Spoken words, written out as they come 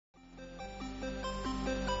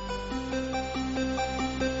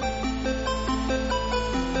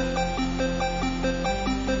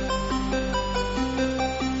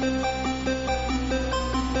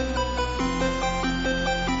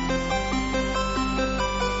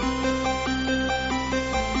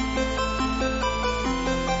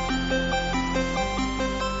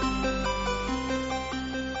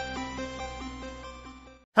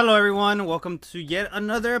Hello, everyone. Welcome to yet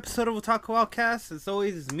another episode of Otaku Outcast. As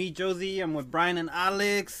always, it's me, Josie. I'm with Brian and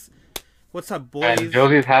Alex. What's up, And boys?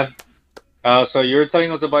 Josie's have. So you were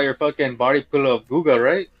telling us about your fucking body pillow of Google,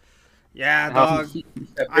 right? Yeah, And how dog.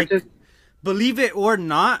 that I purchase? believe it or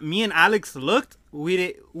not, me and Alex looked.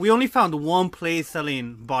 We only found one place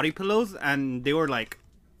selling body pillows, and they were like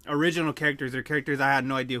original characters or characters I had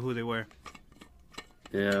no idea who they were.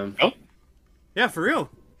 Yeah. No. Yeah, for real.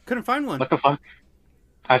 Couldn't find one. What the fuck?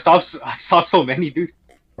 I saw so many, dude.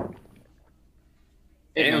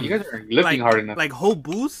 Hey man, you Damn. guys are looking Like hard enough. whole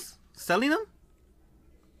booths selling them.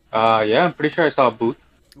 Yeah, I'm pretty sure I saw a booth.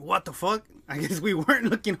 What the fuck? I guess we weren't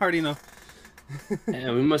looking hard enough.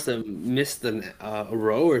 Yeah, we must have missed a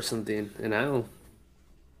row or something, and I don't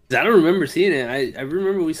remember seeing it. I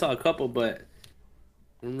remember we saw a couple, but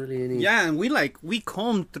I don't really any. Yeah, and we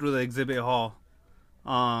combed through the exhibit hall,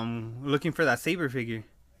 looking for that saber figure.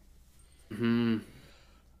 Hmm.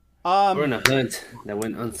 We're Um, on a hunt that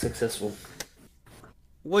went unsuccessful.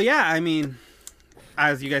 well, yeah, I mean,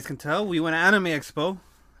 as you guys can tell, we went to Anime Expo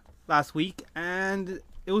last week, and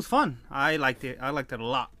it was fun. I liked it. I liked it a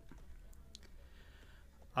lot.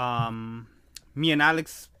 Um, Me and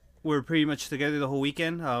Alex were pretty much together the whole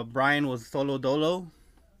weekend. Brian was solo dolo,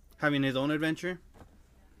 having his own adventure.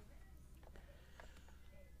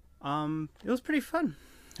 It was pretty fun.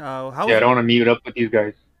 Yeah, I don't want to mute up with these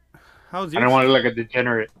guys. How's I your don't want to look like a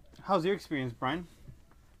degenerate. how's your experience, Brian?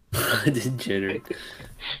 Degenerate.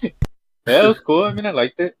 Yeah, it was cool. I mean, I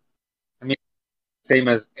liked it. I mean, same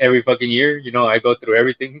as every fucking year. You know, I go through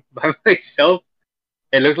everything by myself.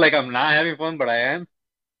 It looks like I'm not having fun, but I am.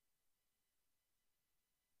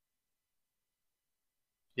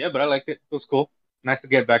 Yeah, but I liked it. It was cool. Nice to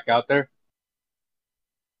get back out there.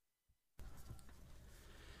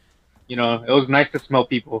 You know, it was nice to smell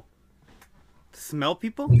people. Smell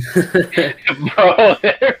people? Bro,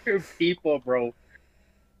 there are people, bro.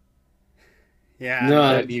 Yeah, No.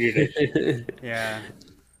 I needed it. yeah.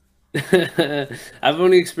 I've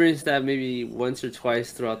only experienced that maybe once or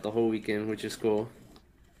twice throughout the whole weekend, which is cool.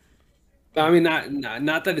 I mean,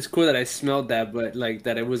 not that it's cool that I smelled that, but like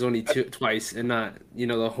that it was only twice and not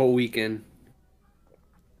the whole weekend.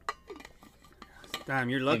 Damn,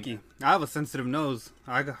 you're lucky. I have a sensitive nose.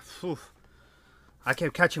 I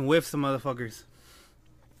kept catching whiffs of motherfuckers.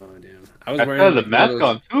 Oh damn! I was I wearing still have the like one of mask those.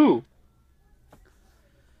 on too.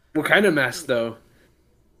 What kind of mask though?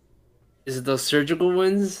 Is it those surgical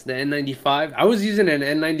ones, the N95? I was using an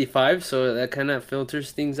N95, so that kind of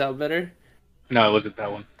filters things out better. No, it wasn't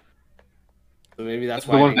that one. So maybe that's It's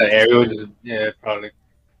the why I ones didn't that get everyone smelled. just, yeah, probably.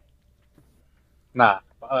 Nah,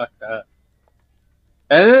 fuck that.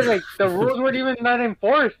 And then, like, the rules weren't even not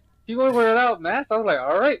enforced. People were without masks. I was like,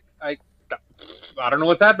 all right, I don't know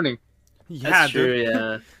what's happening. Yeah, That's true, dude.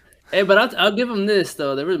 yeah. Hey, but I'll give them this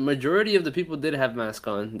though. There was majority of the people did have mask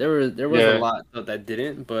on. There was a Yeah, lot that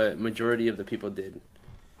didn't, but majority of the people did,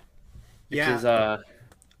 which Yeah, is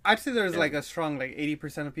I'd say there's yeah. like a strong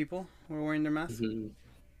 80% of people were wearing their masks. Mhm.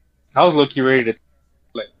 I was low-key ready to,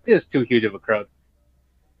 like, this is too huge of a crowd.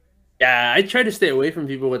 Yeah, I try to stay away from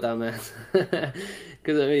people without masks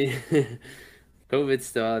because I mean, COVID's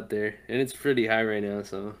still out there and it's pretty high right now.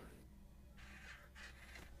 So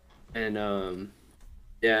and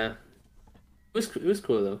yeah, it was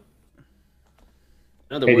cool though.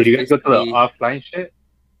 No, the Hey, did worst you guys place go to to the be. offline shit?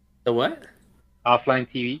 The what? Offline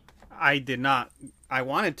TV? I did not. I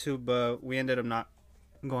wanted to, but we ended up not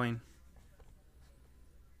going.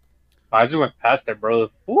 I just went past there, bro.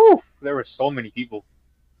 Woo! There were so many people.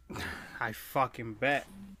 I fucking bet.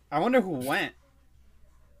 I wonder who went.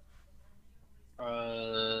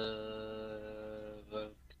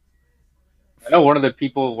 I know one of the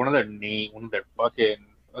people, one of their fucking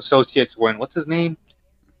associates went. What's his name?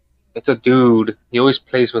 It's a dude. He always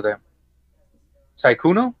plays with him.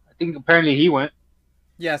 Saikuno? I think apparently he went.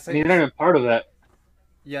 Yeah, And he's not even part of that.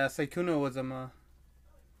 yeah, Saikuno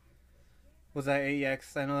was at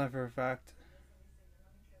AEX. I know that for a fact.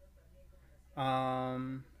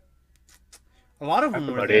 Um, a lot of That's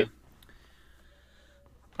them were about there. it.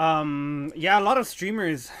 Yeah, a lot of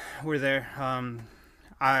streamers were there.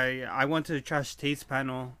 I went to the Trash Taste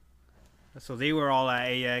panel, so they were all at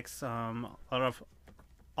AX. A lot of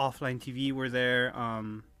offline TV were there.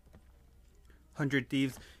 100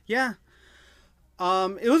 Thieves. Yeah.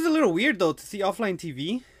 It was a little weird though to see offline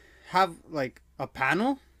TV have like a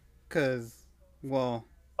panel, cause well,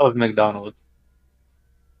 That was McDonald's.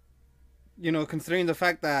 considering the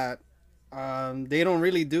fact that they don't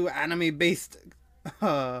really do anime based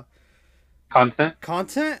uh Content?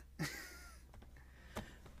 content.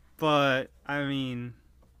 But I mean,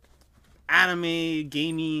 anime,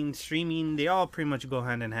 gaming, streaming, they all pretty much go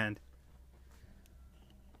hand in hand.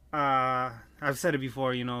 I've said it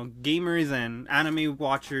before, you know, gamers and anime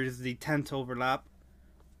watchers, they tend to overlap.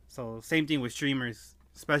 So same thing with streamers,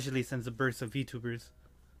 especially since the birth of VTubers.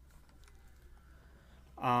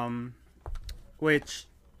 Which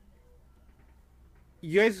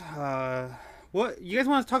you guys, what you guys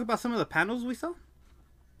want to talk about some of the panels we saw?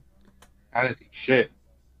 I didn't see shit.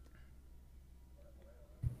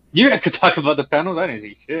 You guys could talk about the panels. I didn't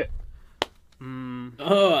see shit.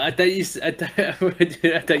 Oh, I thought you said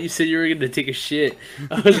you were gonna take a shit.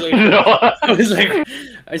 I was like,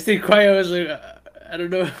 I stayed quiet. I was like, I don't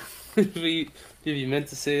know if you meant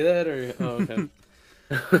to say that or Okay.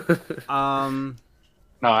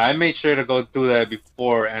 No, I made sure to go through that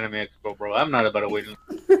before Anime Expo, bro. I'm not about to wait.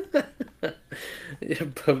 Yeah,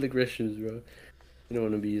 public restrooms, bro. You don't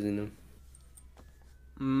want to be using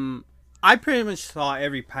them. I pretty much saw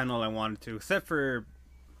every panel I wanted to, except for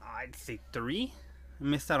I'd say 3. I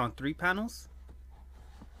missed out on 3 panels.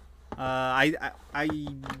 I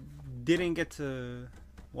didn't get to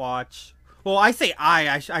watch. Well, I say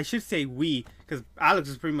I should say we, because Alex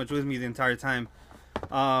was pretty much with me the entire time.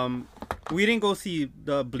 We didn't go see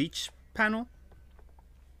the Bleach panel.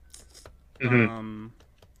 Mm-hmm.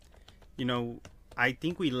 You know, I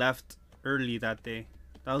think we left early that day.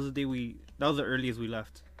 That was the day that was the earliest we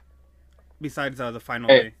left. Besides the final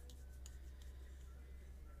day.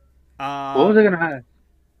 What was I gonna ask?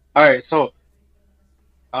 All right, so,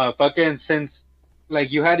 fucking since,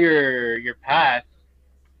 like, you had your pass,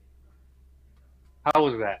 how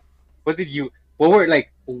was that? What was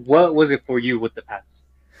it for you with the pass?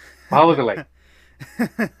 How was it like?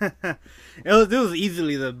 It was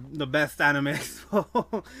easily the best anime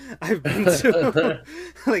expo I've been to,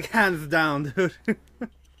 like hands down, dude.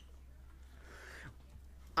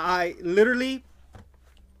 I literally,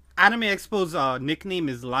 Anime Expo's nickname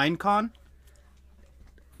is LineCon.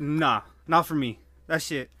 Nah, not for me. That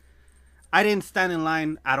shit. I didn't stand in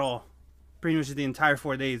line at all. Pretty much the entire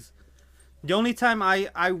 4 days. The only time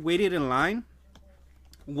I waited in line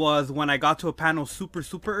was when I got to a panel super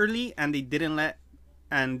early and they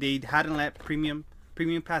hadn't let premium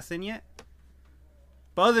pass in yet.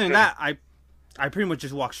 But other than that, I pretty much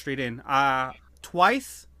just walked straight in.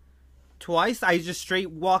 Twice I just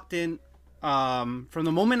straight walked in. From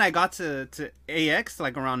the moment I got to AX,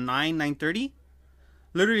 like around 9:30,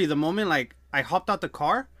 literally the moment like I hopped out the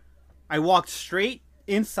car, I walked straight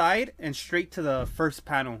inside and straight to the first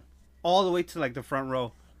panel, all the way to like the front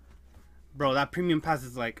row. Bro, that premium pass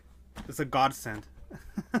is like, it's a godsend.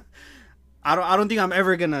 I don't think I'm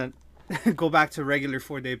ever gonna go back to regular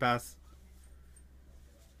 4-day pass.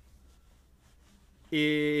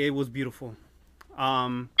 It was beautiful.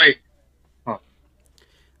 Wait.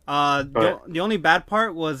 The only bad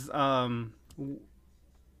part was, like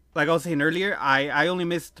I was saying earlier, I only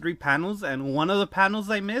missed 3 panels, and one of the panels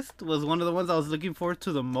I missed was one of the ones I was looking forward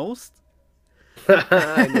to the most.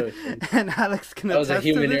 I know. And Alex can attest attest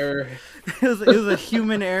to this. That was a human error. It was a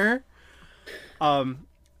human error.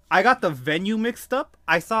 I got the venue mixed up.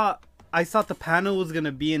 I thought the panel was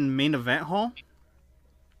gonna be in main event hall,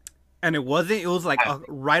 and it wasn't. It was like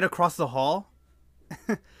right across the hall.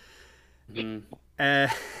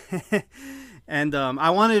 And I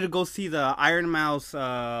wanted to go see the Iron Mouse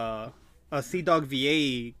Sea Dog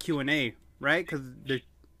VA Q&A, right? Because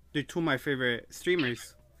they're 2 of my favorite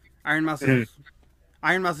streamers. Iron Mouse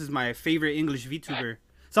is my favorite English VTuber.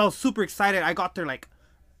 So I was super excited. I got there like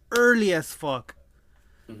early as fuck.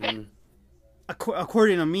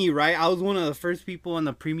 According to me, right? I was one of the first people on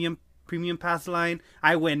the premium pass line.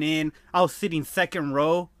 I went in. I was sitting second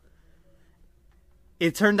row.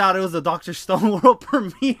 It turned out it was a Dr. Stone World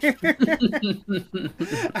premiere.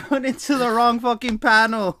 I went into the wrong fucking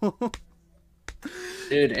panel.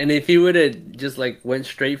 Dude, and if you would have just like went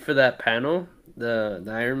straight for that panel, the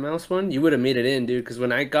Iron Mouse one, you would have made it in, dude. Because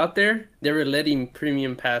when I got there, they were letting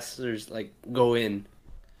premium passers like go in.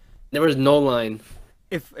 There was no line.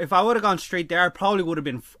 If I would have gone straight there, I probably would have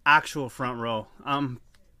been actual front row.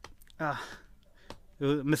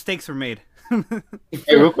 Mistakes were made.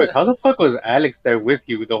 Hey, real quick, how the fuck was Alex there with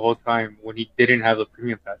you the whole time when he didn't have the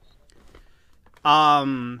premium pass?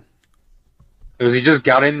 Was he just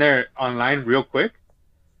got in there online real quick?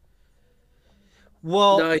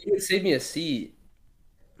 Well, no, he would save me a seat,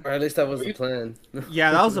 or at least that was the plan.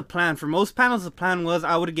 Yeah, that was the plan. For most panels, the plan was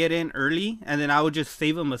I would get in early, and then I would just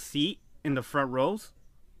save him a seat in the front rows,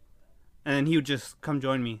 and then he would just come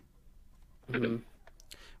join me.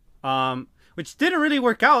 Which didn't really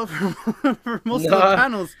work out for most of the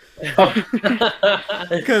panels. No,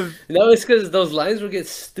 it's because those lines will get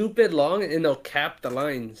stupid long and they'll cap the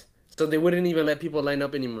lines. so they wouldn't even let people line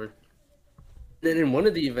up anymore. Then in one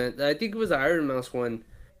of the events, I think it was the Iron Mouse one,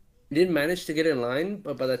 we didn't manage to get in line,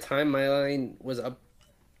 but by the time my line was up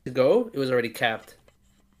to go, it was already capped.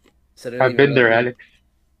 So they didn't I've even been let there, me- Alex.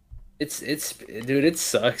 It's dude, it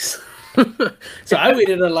sucks. So I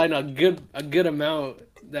waited in line a good amount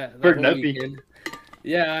that For whole nothing. weekend.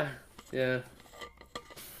 Yeah, yeah.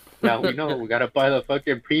 Now we know we gotta buy the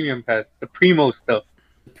fucking premium pass, the primo stuff.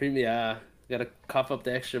 Yeah, gotta cough up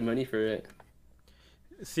the extra money for it.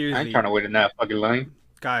 I ain't Seriously, trying to wait in that fucking line.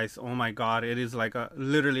 guys. Oh my god, it is like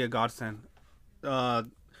literally a godsend.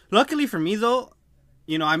 Luckily for me though,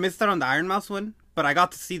 you know, I missed out on the Iron Mouse one, but I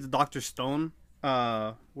got to see the Doctor Stone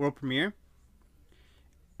world premiere.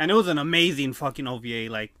 And it was an amazing fucking OVA.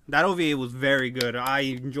 Like, that OVA was very good. I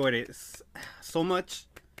enjoyed it so much.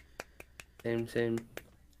 Same.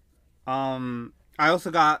 I also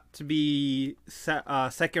got to be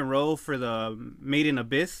second row for the Made in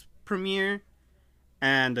Abyss premiere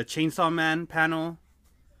and the Chainsaw Man panel.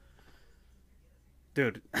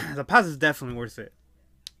 Dude, the pass is definitely worth it.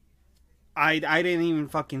 I didn't even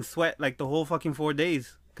fucking sweat like the whole fucking 4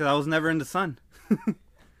 days because I was never in the sun. I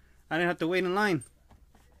didn't have to wait in line.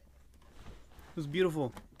 It was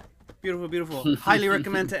beautiful. Beautiful. Highly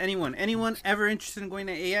recommend to anyone. Anyone ever interested in going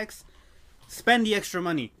to AX, spend the extra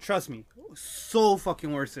money. Trust me. So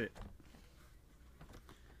fucking worth it.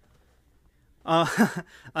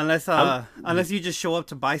 Unless you just show up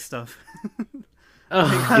to buy stuff.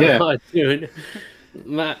 Oh Yeah. dude.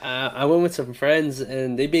 I went with some friends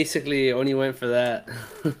and they basically only went for that.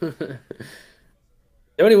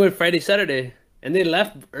 They only went Friday, Saturday, and they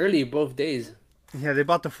left early both days. Yeah, they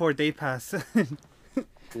bought the 4-day pass.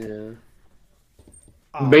 Yeah.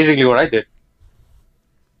 Basically what I did.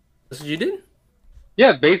 That's what you did?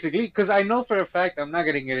 Yeah, basically, because I know for a fact I'm not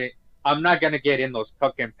gonna get it. I'm not gonna get in those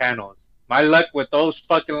fucking panels. My luck with those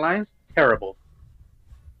fucking lines, terrible.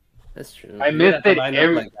 That's true. I You missed had to it line up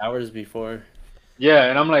every- like hours before. Yeah,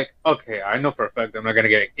 and I'm like, okay, I know for a fact I'm not gonna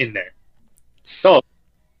get in there. So,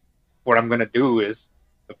 what I'm gonna do is,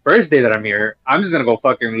 the first day that I'm here, I'm just gonna go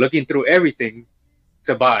fucking looking through everything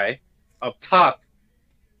to buy up top,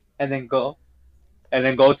 and then go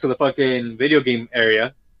to the fucking video game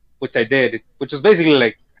area, which I did, which was basically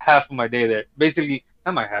like half of my day there. Basically,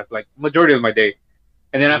 not my half, like majority of my day.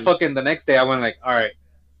 And then I fucking the next day I went like, all right,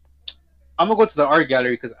 I'm gonna go to the art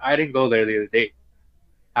gallery because I didn't go there the other day.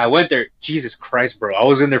 I went there. Jesus Christ, bro! I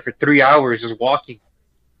was in there for 3 hours just walking.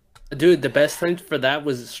 Dude, the best time for that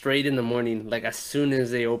was straight in the morning, like as soon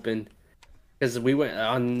as they opened. Because we went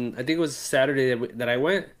on, I think it was Saturday that I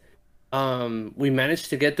went. We managed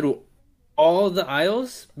to get through all the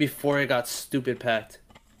aisles before it got stupid packed.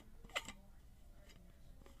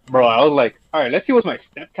 Bro, I was like, all right, let's see what's my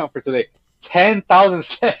step count for today. 10,000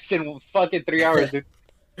 steps in fucking 3 hours, dude.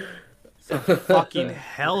 Fucking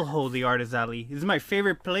hellhole, the Artist Alley. This is my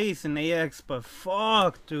favorite place in AX, but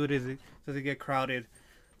fuck, dude, does it get crowded?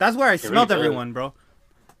 That's where I smelled really does. everyone, bro.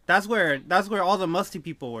 That's where all the musty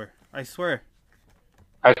people were. I swear.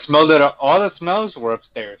 I smelled it. All the smells were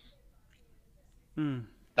upstairs. Hmm.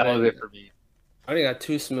 That was it for me. I only got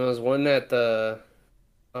two smells. One at the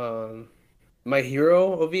My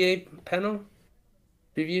Hero OVA panel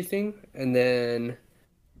preview thing, and then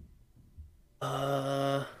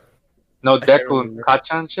No can't Deku remember. and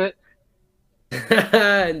Kachan shit.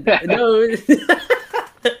 no,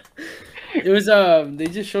 it was they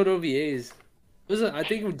just showed OVAs. It was I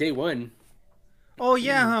think it was day one. Oh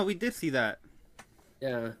yeah, huh? We did see that.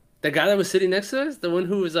 Yeah, the guy that was sitting next to us, the one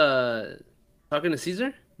who was talking to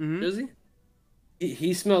Caesar, Mm-hmm. Josie,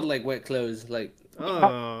 he smelled like wet clothes, like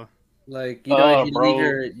Oh, you know Oh, if you bro.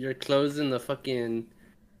 leave your clothes in the fucking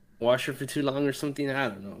washer for too long or something. I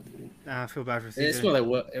don't know. I feel bad for It Caesar. smelled like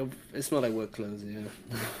what? It smelled like wet clothes. Yeah.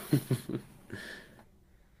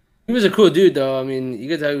 He was a cool dude, though. I mean, you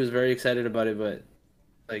could tell he was very excited about it, but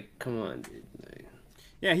like, come on, dude. Like,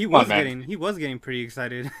 Yeah, he on, was man. getting pretty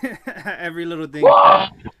excited. Every little thing.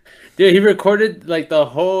 dude, he recorded like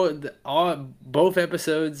both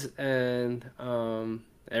episodes and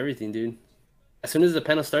everything, dude. As soon as the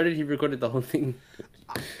panel started, he recorded the whole thing.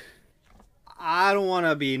 I don't want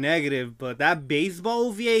to be negative, but that baseball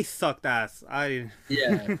OVA sucked ass.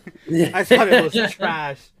 Yeah. I thought it was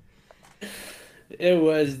trash. It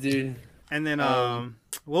was, dude. And then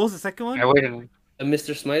what was the second one? I waited. A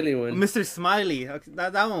Mr. Smiley one. Mr. Smiley. Okay,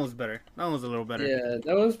 that one was better. That one was a little better. Yeah,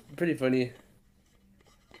 that was pretty funny.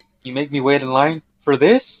 You make me wait in line for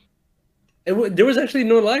this? There was actually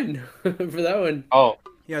no line for that one. Oh,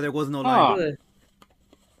 Yeah, there was no Ah. line.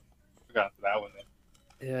 forgot that one.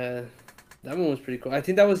 Then. Yeah, that one was pretty cool. I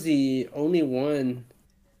think that was the only one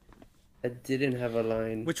I didn't have a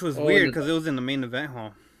line. which was Oh, weird because it was in the main event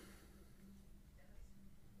hall.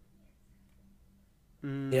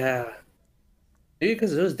 yeah. Maybe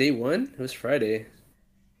because it was day one. It was Friday.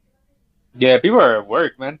 Yeah, people are at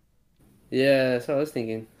work, man. Yeah, that's what I was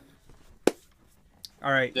thinking.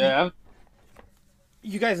 All right. Yeah,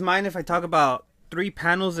 You guys mind if I talk about 3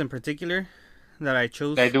 panels in particular that I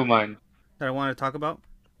chose I do mind. that I want to talk about?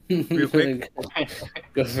 Real quick.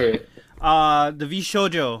 Go for it. The V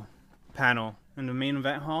Shoujo panel in the main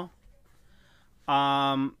event hall.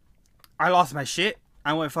 I lost my shit.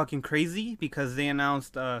 I went fucking crazy because they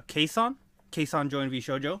announced Kason. Kason joined V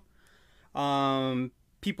Shoujo.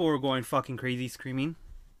 People were going fucking crazy, screaming.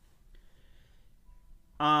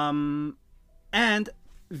 And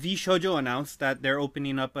V Shoujo announced that they're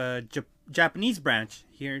opening up a Japanese branch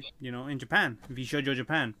here, in Japan. V Shoujo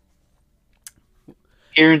Japan.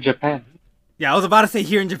 Here in Japan. Yeah, I was about to say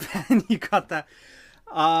here in Japan. You got that.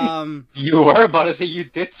 You were about to say you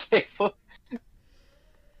did say.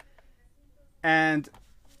 And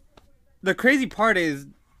the crazy part is,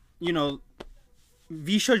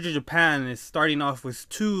 V Shoujo Japan is starting off with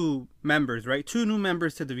 2 members, right? 2 new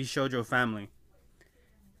members to the V Shoujo family.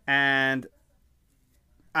 And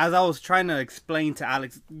as I was trying to explain to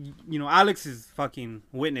Alex, Alex is fucking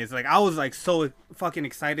witness. Like, I was like so fucking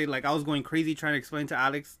excited. Like, I was going crazy trying to explain to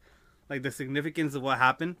Alex like the significance of what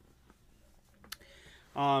happened.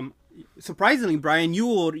 Surprisingly, Brian, you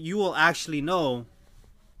will actually know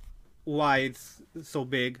why it's so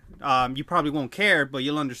big. You probably won't care, but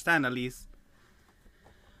you'll understand at least.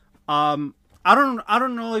 I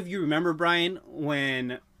don't know if you remember, Brian,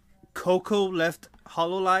 when Coco left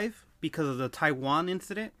Hololive because of the Taiwan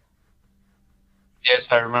incident. Yes,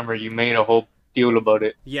 I remember. You made a whole deal about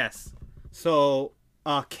it. Yes. So,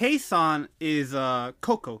 Kason is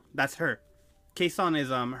Coco. That's her. Kason is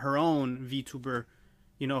her own VTuber,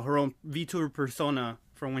 her own VTuber persona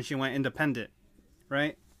from when she went independent,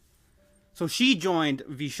 right? So she joined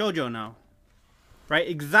V Shoujo now, right?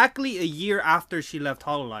 Exactly a year after she left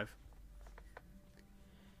Hololive.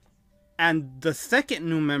 And the second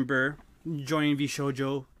new member joining V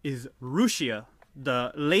Shoujo is Rushia,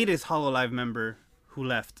 the latest Hololive member who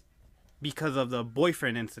left because of the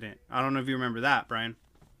boyfriend incident. I don't know if you remember that, Brian.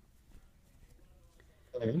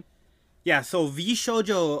 Okay. Yeah, so V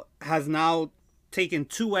Shoujo has now taken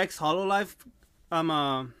 2x Hololive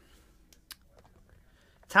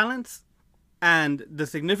talents, and the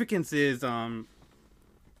significance is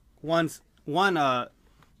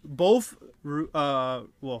both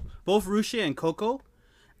Rushia and Coco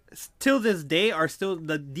till this day are still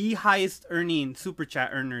the highest earning super chat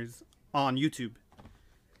earners on YouTube.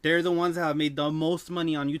 They're the ones that have made the most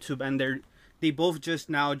money on YouTube, and they both just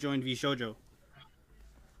now joined V Shoujo.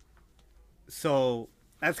 So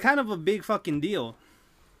that's kind of a big fucking deal.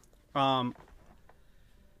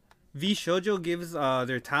 V Shoujo gives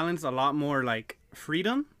their talents a lot more like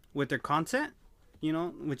freedom with their content,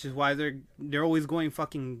 which is why they're always going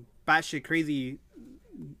fucking batshit crazy,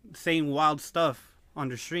 saying wild stuff on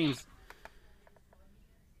their streams.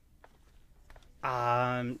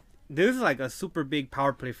 This is like a super big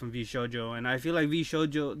power play from V Shoujo, and I feel like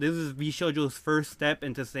this is V Shoujo's first step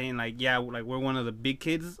into saying like, yeah, like we're one of the big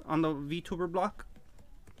kids on the VTuber block.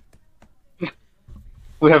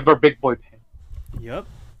 We have our big boy pen. Yep.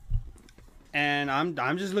 And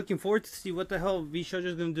I'm just looking forward to see what the hell V Shoujo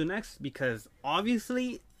is gonna do next, because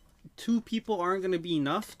obviously 2 people aren't gonna be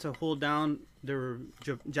enough to hold down their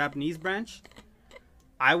Japanese branch.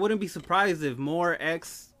 I wouldn't be surprised if more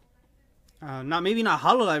maybe not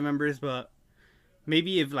Hololive members, but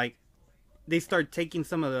maybe if like they start taking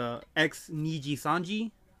some of the ex Niji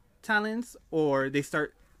Sanji talents, or they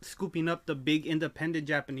start scooping up the big independent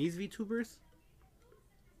Japanese VTubers.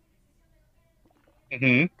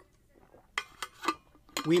 Mm-hmm.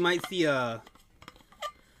 We might see a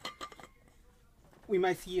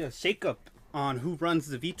shakeup on who runs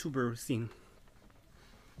the VTuber scene.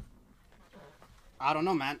 I don't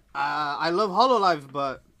know, man. I love Hololive,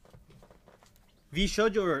 but V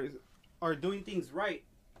Shoujo are doing things right.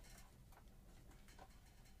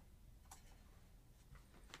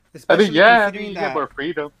 I think, yeah, I think considering you that- get more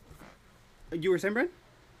freedom. You were saying, Brent?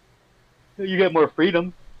 You get more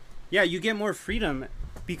freedom. Yeah, you get more freedom,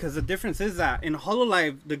 because the difference is that in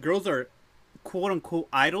Hololive, the girls are quote-unquote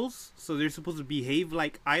idols, so they're supposed to behave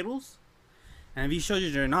like idols. And V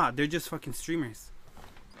Shoujo, they're not. They're just fucking streamers.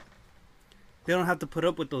 They don't have to put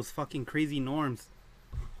up with those fucking crazy norms.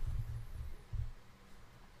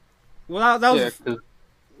 Well, that was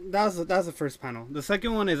the first panel. The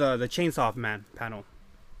second one is the Chainsaw Man panel.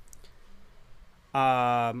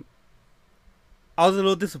 I was a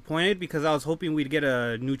little disappointed because I was hoping we'd get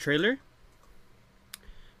a new trailer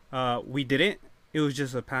We didn't. It was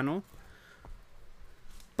just a panel.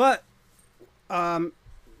 But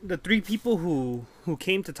the three people who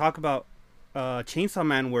came to talk about Chainsaw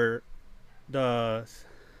Man were the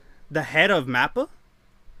head of Mappa,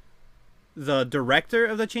 the director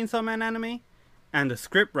of the Chainsaw Man anime, and the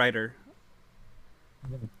script writer.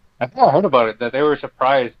 I think I heard about it, that they were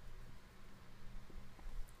surprised.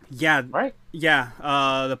 Yeah, right? Yeah.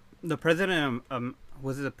 The president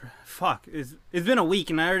was it fuck? It's been a week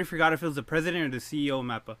and I already forgot if it was the president or the CEO of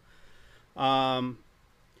Mappa.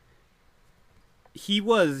 He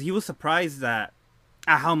was surprised at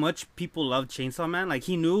how much people loved Chainsaw Man. Like,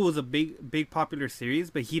 he knew it was a big popular series,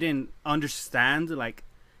 but he didn't understand like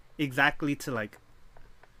exactly to like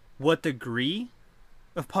what degree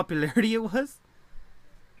of popularity it was.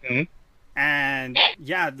 Mm-hmm. And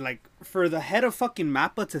yeah, like, for the head of fucking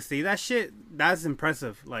Mappa to say that shit, that's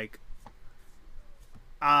impressive. Like,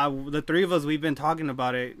 the three of us, we've been talking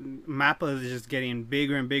about it. Mappa is just getting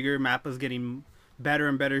bigger and bigger. Mappa's getting better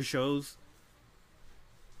and better shows.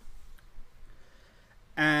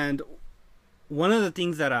 And one of the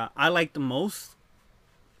things that I like the most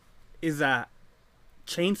is that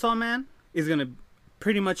Chainsaw Man is going to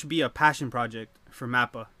pretty much be a passion project for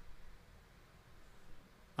Mappa.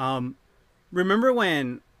 Remember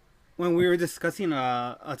when we were discussing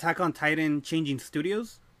Attack on Titan changing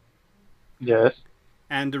studios? Yes.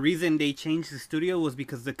 And the reason they changed the studio was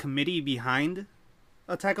because the committee behind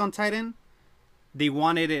Attack on Titan, they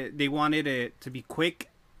wanted it to be quick.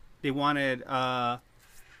 They wanted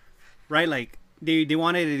right, like they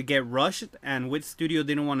wanted it to get rushed, and Wit Studio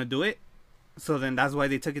didn't want to do it. So then that's why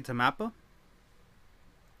they took it to Mappa.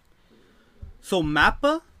 So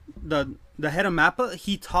Mappa, the head of Mappa,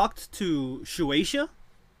 he talked to Shueisha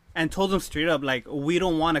and told them straight up, like, we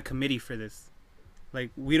don't want a committee for this.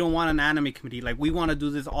 Like, we don't want an anime committee. Like, we want to do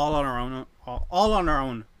this all on our own. All on our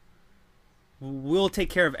own. We'll take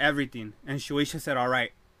care of everything. And Shueisha said, all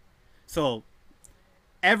right. So,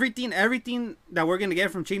 everything that we're going to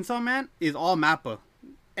get from Chainsaw Man is all Mappa.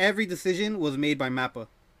 Every decision was made by Mappa.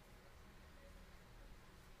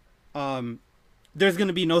 There's going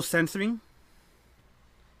to be no censoring.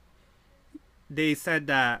 They said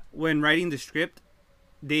that when writing the script,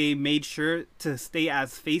 they made sure to stay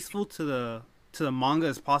as faithful to the manga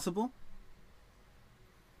as possible.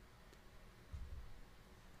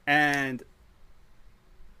 And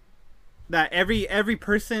that every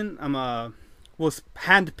person was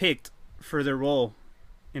handpicked for their role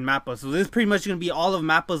in Mappa. So this is pretty much going to be all of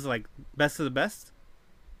Mappa's like best of the best.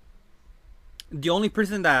 The only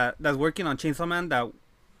person that's working on Chainsaw Man that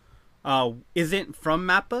isn't from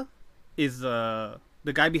Mappa is the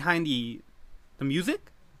guy behind the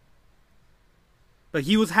music. But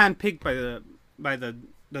he was handpicked by the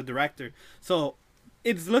director. So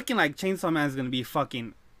it's looking like Chainsaw Man is going to be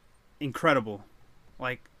fucking incredible.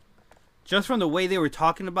 Like, just from the way they were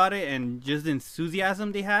talking about it and just the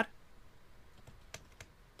enthusiasm they had.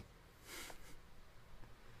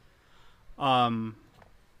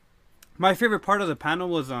 My favorite part of the panel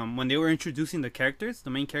was when they were introducing the characters, the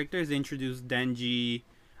main characters. They introduced Denji,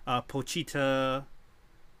 Pochita,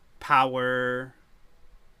 Power.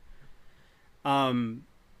 When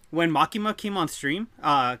Makima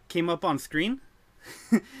came up on screen,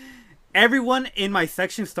 everyone in my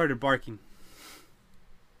section started barking.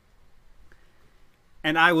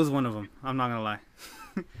 And I was one of them. I'm not gonna lie.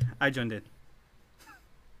 I joined in.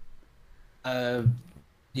 I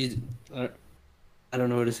don't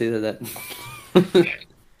know what to say to that.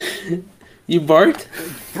 You barked?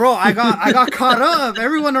 Bro, I got caught up.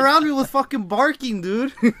 Everyone around me was fucking barking,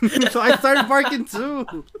 dude. So I started barking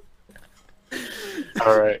too.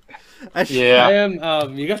 All right. Yeah. I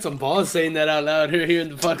am. You got some balls saying that out loud here in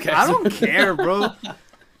the podcast. I don't care, bro.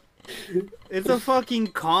 It's a fucking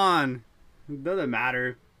con. It doesn't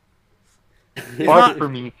matter. Bark for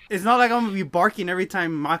me. It's not like I'm gonna be barking every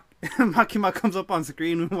time Makima comes up on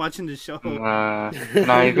screen watching the show. Nah,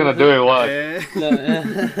 he's gonna do it what?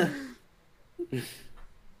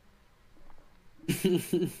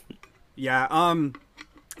 Yeah.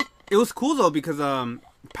 It was cool though because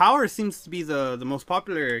Power seems to be the most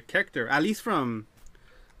popular character, at least from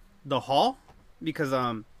the hall, because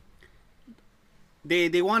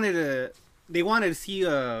they wanted to see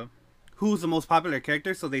who's the most popular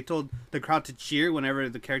character, so they told the crowd to cheer whenever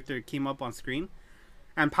the character came up on screen.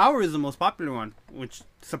 And Power is the most popular one, which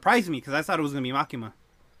surprised me because I thought it was gonna be Makima.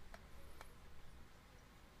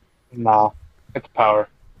 No, it's Power.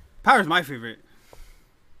 Power's my favorite.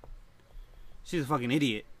 She's a fucking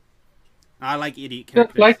idiot. I like idiot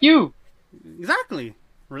characters. Just like you. Exactly.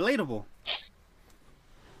 Relatable.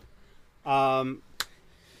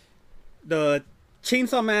 The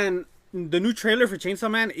Chainsaw Man, the new trailer for Chainsaw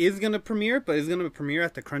Man is gonna premiere, but it's gonna premiere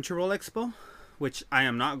at the Crunchyroll Expo, which I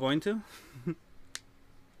am not going to.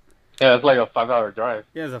 Yeah, it's like a 5-hour drive.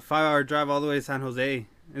 Yeah, it's a 5-hour drive all the way to San Jose.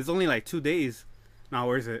 It's only like 2 days. Not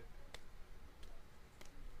worth it.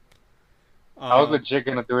 I was legit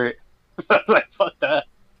gonna do it. Like, fuck that.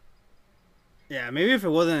 Yeah, maybe if it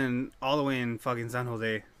wasn't all the way in fucking San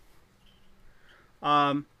Jose.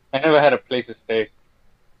 I never had a place to stay.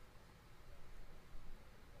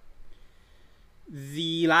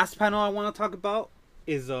 The last panel I want to talk about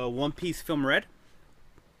is One Piece Film Red.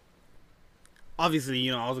 Obviously,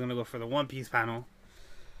 you know, I was gonna go for the One Piece panel.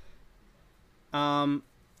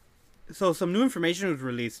 So some new information was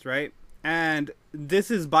released, right? And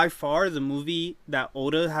this is by far the movie that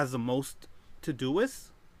Oda has the most to do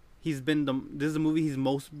with. This is the movie he's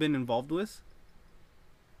most been involved with.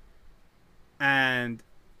 And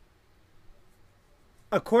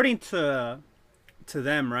according to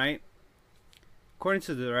them, right? According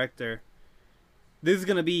to the director, this is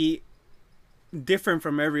gonna be different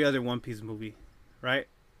from every other One Piece movie, right?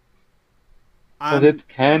 But it's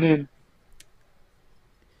canon.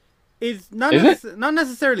 It's not not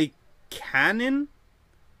necessarily canon.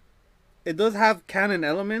 It does have canon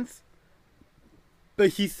elements, but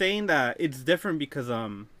he's saying that it's different because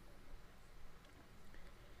of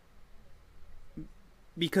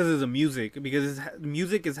the music, because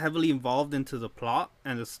music is heavily involved into the plot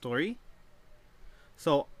and the story.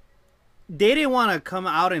 So they didn't want to come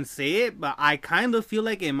out and say it, but I kind of feel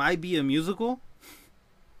like it might be a musical.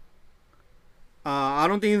 I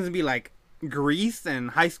don't think it's gonna be like Grease and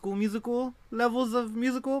High School Musical levels of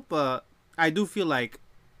musical, but I do feel like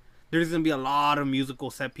there's gonna be a lot of musical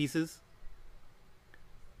set pieces.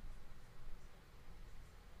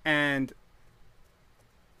 And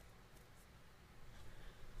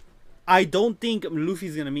I don't think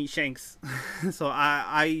Luffy's gonna meet Shanks. So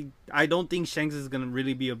I don't think Shanks is gonna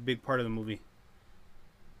really be a big part of the movie.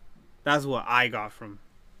 That's what I got from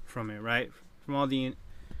it, right? From all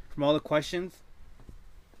the questions.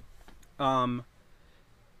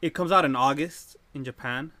 It comes out in August in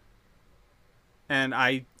Japan. And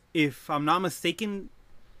if I'm not mistaken,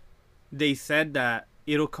 they said that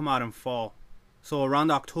it'll come out in fall. So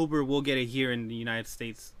around October we'll get it here in the United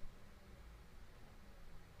States.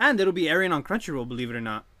 And it'll be airing on Crunchyroll, believe it or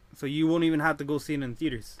not. So you won't even have to go see it in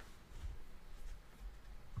theaters.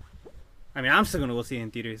 I mean, I'm still gonna go see it in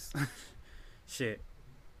theaters. Shit.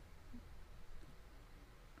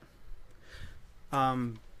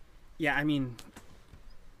 Yeah, I mean,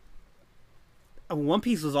 One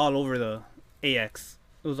Piece was all over the AX.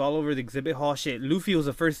 It was all over the exhibit hall. Shit, Luffy was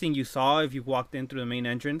the first thing you saw if you walked in through the main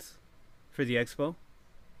entrance for the expo.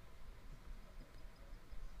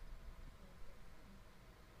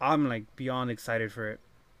 I'm like beyond excited for it.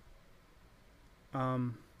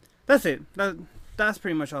 That's it. That's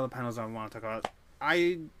pretty much all the panels I want to talk about.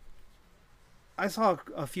 I saw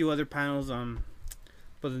a few other panels,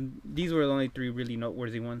 but these were the only 3 really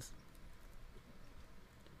noteworthy ones.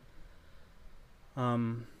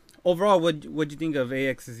 Overall, what'd you think of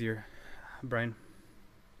AX this year, Brian?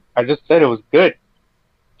 I just said it was good.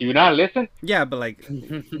 Do you not listen? Yeah, but like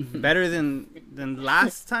better than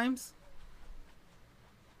last times?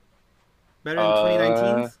 Better than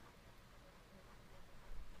 2019's?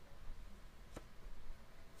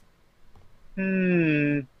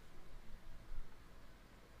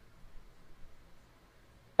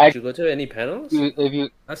 Did you go to any panels? If you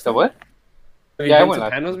That's the what? Have you Yeah, I been went to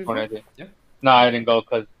last panels before before? I did. Yeah. No, I didn't go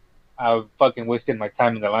because I fucking wasted my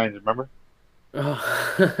time in the lines. Remember?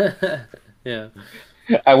 Oh. Yeah.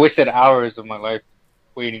 I wasted hours of my life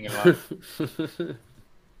waiting in line.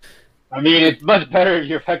 I mean, it's much better if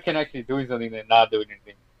you're fucking actually doing something than not doing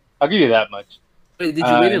anything. I'll give you that much. Wait, did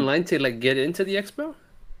you wait in line to like get into the expo,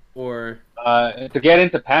 or? To get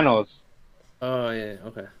into panels. Oh yeah,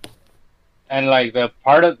 okay. And like the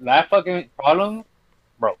part of that fucking problem,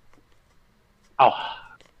 bro. Oh,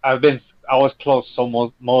 I was close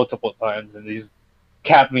so multiple times, and these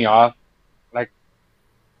capped me off. Like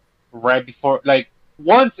right before, like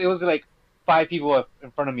once it was like 5 people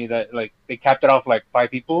in front of me that like they capped it off like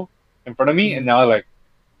 5 people in front of me, and now like,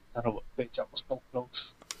 son of a bitch, I was so close.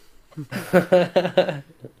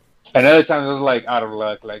 Another time it was like out of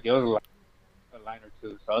luck, like it was like a line or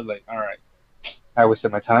 2, so I was like, all right, I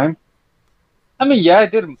wasted my time. I mean, yeah, I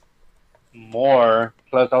did more.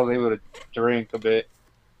 Plus, I was able to drink a bit.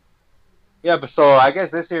 Yeah, but so I guess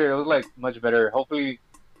this year it was like much better. Hopefully,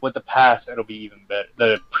 with the pass, it'll be even better.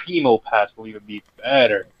 The Primo pass will even be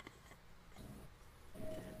better.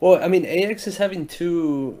 Well, I mean, AX is having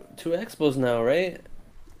two expos now, right?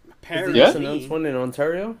 Apparently. They just announced one in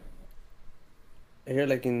Ontario. I hear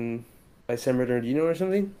like in by San Bernardino or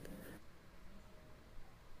something.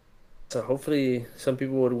 So hopefully some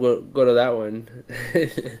people would go to that one.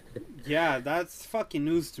 Yeah, that's fucking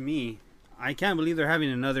news to me. I can't believe they're having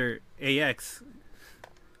another AX.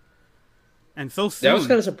 And so Yeah, I was soon.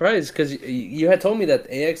 kind of surprised because you had told me that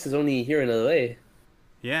AX is only here in LA.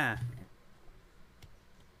 Yeah.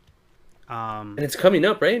 And it's coming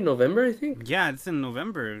up, right? In November, I think. Yeah, it's in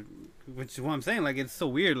November, which is what I'm saying. Like, it's so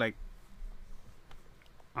weird. Like,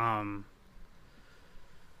 I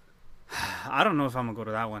don't know if I'm gonna go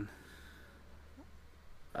to that one.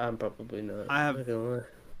 I'm probably not. I have- I'm not gonna lie.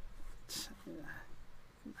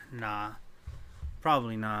 Nah,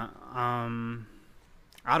 probably not.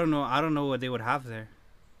 I don't know. I don't know what they would have there.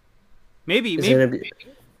 Maybe, Is it maybe, gonna be?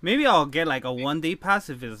 maybe I'll get like a 1 day pass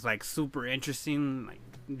if it's like super interesting. Like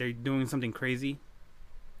they're doing something crazy.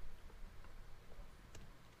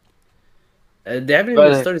 They haven't But-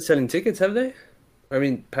 even started selling tickets, have they? I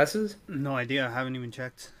mean, passes. No idea. I haven't even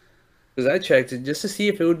checked. Because I checked it just to see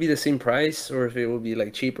if it would be the same price or if it would be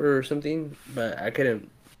like cheaper or something, but I couldn't.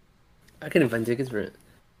 I couldn't find tickets for it.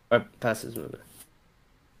 Or passes, rather.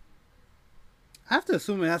 I have to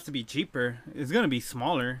assume it has to be cheaper. It's gonna be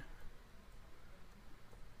smaller.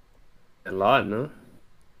 A lot, no?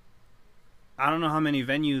 I don't know how many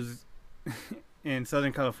venues in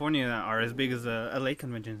Southern California that are as big as a LA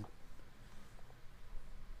convention.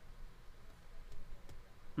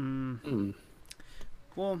 Hmm.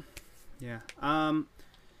 Well, yeah.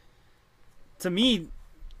 To me,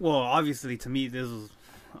 well, obviously to me this was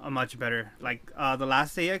a much better. Like the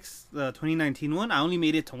last AX, the 2019 one, I only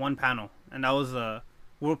made it to one panel, and that was the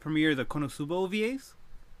world premiere of the Konosuba OVAs.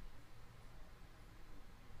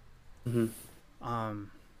 Mm-hmm.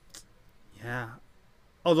 Yeah.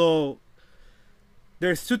 Although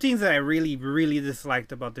there's two things that I really, really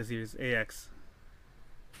disliked about this year's AX.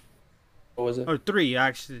 What was it? Or three,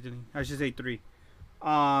 actually. I should say three.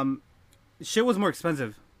 Shit was more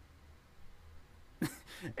expensive.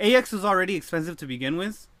 AX was already expensive to begin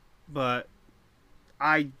with, but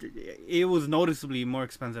it was noticeably more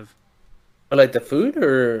expensive. Or like the food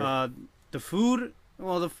or The food,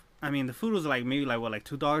 well, the food was like maybe like what, like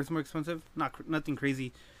 $2 more expensive. Nothing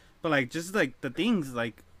crazy, but like just like the things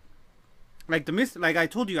like the like I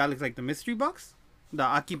told you, Alex, like the mystery box, the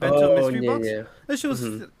Aki Bento mystery box. yeah. That shit was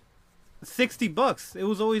Mhm. $60. It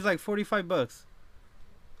was always like $45.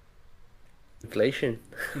 Inflation.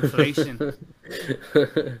 Inflation.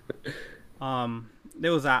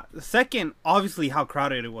 There was that. Second, obviously, how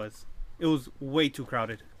crowded it was. It was way too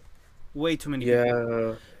crowded. Way too many people.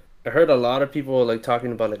 Yeah. I heard a lot of people like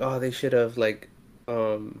talking about like, oh, they should have like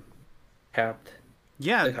capped.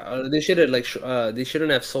 Yeah, Like they should have like they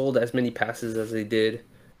shouldn't have sold as many passes as they did.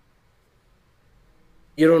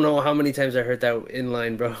 You don't know how many times I heard that in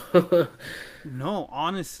line, bro. no,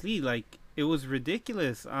 honestly, like it was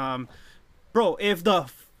ridiculous. Bro, if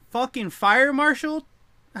the fucking fire marshal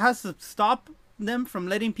has to stop them from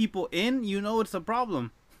letting people in, you know it's a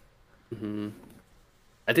problem. Hmm.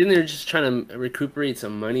 I think they're just trying to recuperate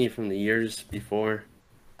some money from the years before.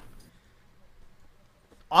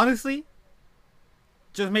 Honestly,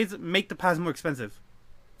 just make the pass more expensive.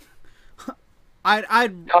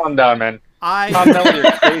 I'd Calm down, man. Calm I down with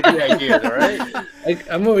your crazy ideas, all right?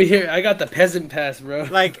 I'm over here. I got the peasant pass, bro.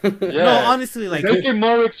 like no, Yeah. honestly, like Make it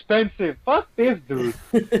more expensive. Fuck this, dude.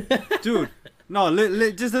 dude, no,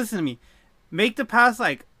 just listen to me. Make the pass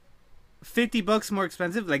like $50 more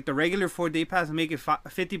expensive, like the regular 4 day pass. Make it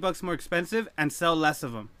 $50 more expensive and sell less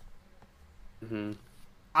of them. Hmm.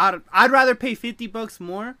 I'd rather pay $50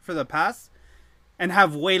 more for the pass and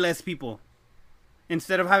have way less people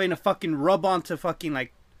instead of having to fucking rub onto fucking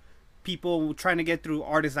like people trying to get through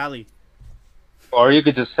Artist Alley. Or you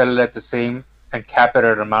could just sell it at the same and cap it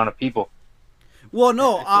at an amount of people. Well,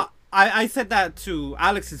 no, I said that to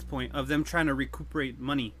Alex's point of them trying to recuperate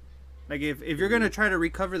money. Like if you're gonna try to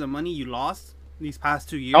recover the money you lost these past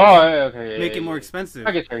 2 years, Oh, yeah, okay. Yeah, make yeah, it more yeah. expensive.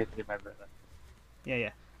 I guess I see, my brother.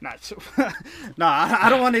 Yeah. Not so. No, I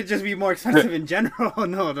don't want it to just be more expensive in general.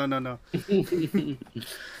 No.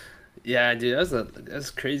 Yeah, dude, that's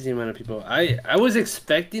crazy amount of people. I was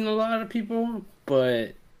expecting a lot of people,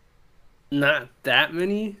 but not that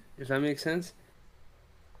many, if that makes sense.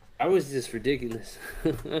 I was just ridiculous.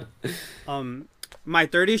 My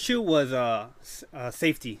third issue was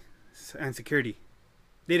safety and security.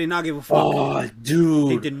 They did not give a fuck. Oh,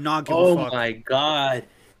 dude. They did not give a Oh fuck. my god.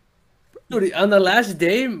 Dude, on the last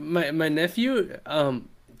day, my nephew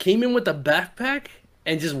came in with a backpack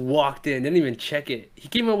and just walked in, didn't even check it. He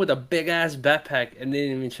came in with a big ass backpack and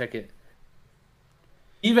didn't even check it.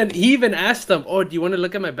 He even asked them, "Oh, do you want to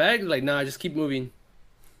look at my bag?" Like, nah, just keep moving.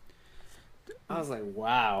 I was like,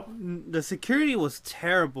 wow. The security was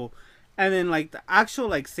terrible, and then like the actual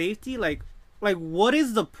like safety, like what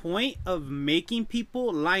is the point of making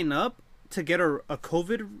people line up to get a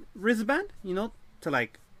COVID wristband? You know, to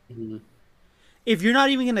like, if you're not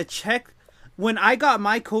even gonna check. When I got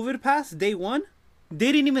my COVID pass day one,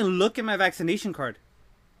 they didn't even look at my vaccination card.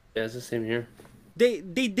 Yeah, it's the same here. They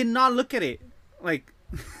did not look at it. Like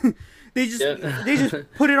they just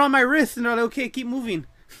put it on my wrist and they're like, okay, keep moving.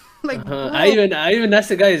 Like I even asked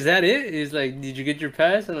the guy, is that it? He's like, did you get your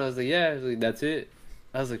pass? And I was like, yeah. He's like, that's it.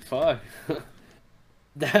 I was like, fuck.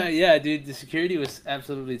 Yeah, dude, the security was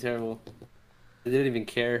absolutely terrible. They didn't even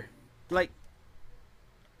care. like,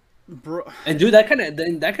 bro. And dude, that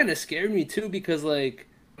kind of scared me too, because like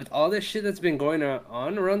with all this shit that's been going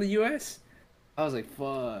on around the U.S., I was like,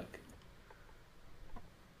 fuck.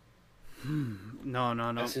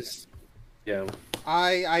 No. That's just, yeah.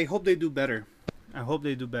 I hope they do better. I hope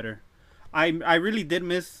they do better. I really did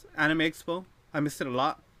miss Anime Expo. I missed it a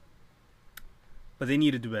lot. But they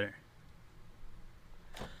need to do better.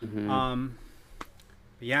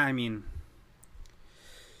 Yeah, I mean,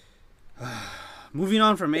 moving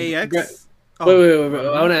on from AX. Wait. I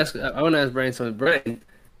want to ask Brian something. Brian,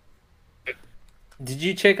 did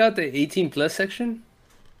you check out the 18 plus section?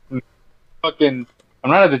 Fucking,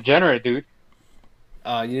 I'm not a degenerate, dude.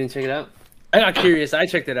 You didn't check it out? I got curious. I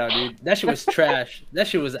checked it out, dude. That shit was trash. That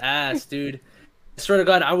shit was ass, dude. I swear to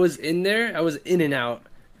God, I was in there. I was in and out.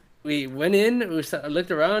 We went in. I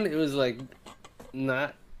looked around. It was like,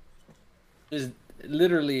 not. It was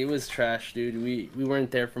literally, it was trash, dude. We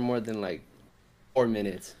weren't there for more than like 4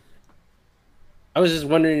 minutes. I was just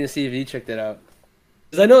wondering to see if you checked it out.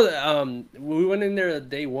 Because I know that we went in there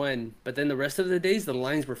day one, but then the rest of the days, the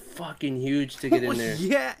lines were fucking huge to get in there.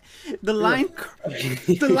 Yeah, the line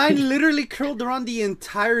literally curled around the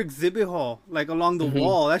entire exhibit hall, like along the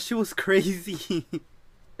wall. That shit was crazy.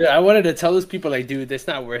 Yeah, I wanted to tell those people, like, dude, that's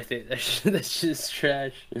not worth it. That's just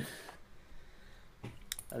trash.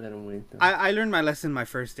 I let him wait, though. I learned my lesson my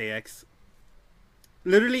first AX.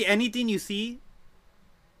 Literally anything you see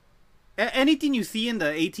in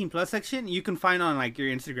the 18 plus section, you can find on like your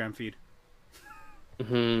Instagram feed.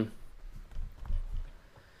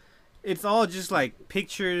 It's all just like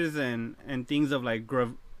pictures and things of like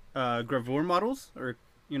gravure models, or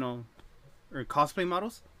or cosplay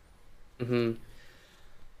models. I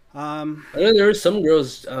know there were some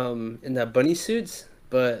girls in that bunny suits,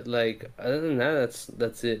 but like other than that,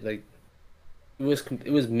 that's it. Like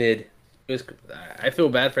it was mid. I feel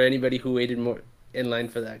bad for anybody who waited more in line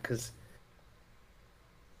for that, because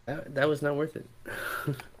that was not worth it.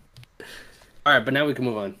 All right, but now we can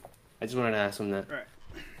move on. I just wanted to ask him that. All right.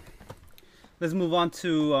 Let's move on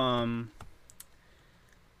to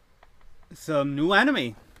some new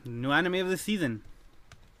anime of the season.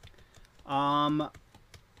 How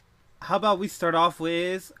about we start off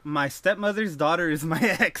with My Stepmother's Daughter is My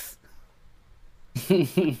Ex.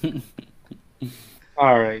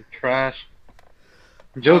 All right, trash.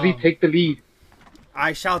 Josie, take the lead.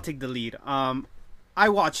 I shall take the lead. I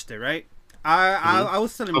watched it, right? I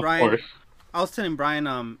was telling Brian. I was telling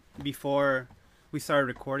Brian before we started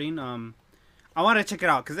recording. I want to check it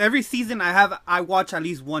out because every season I watch at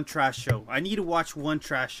least one trash show. I need to watch one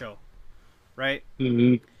trash show, right?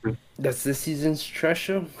 That's this season's trash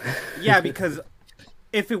show. Yeah, because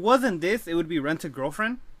if it wasn't this, it would be Rent a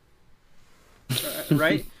Girlfriend,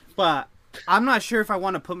 right? But I'm not sure if I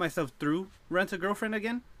want to put myself through Rent a Girlfriend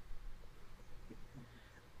again.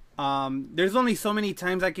 There's only so many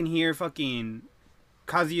times I can hear fucking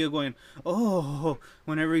Kazuya going, "Oh,"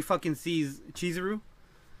 whenever he fucking sees Chizuru.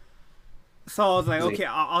 So I was like, okay,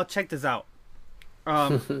 I'll check this out.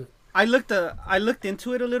 I looked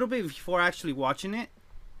into it a little bit before actually watching it,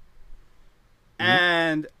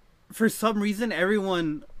 and for some reason,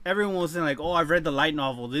 everyone was saying like, "Oh, I've read the light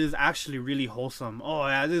novel. This is actually really wholesome. Oh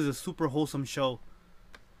yeah, this is a super wholesome show."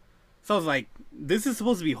 So I was like, "This is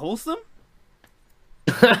supposed to be wholesome."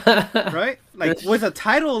 Right? Like with a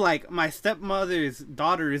title like My Stepmother's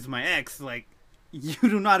Daughter is My Ex, like you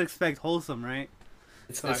do not expect wholesome, right?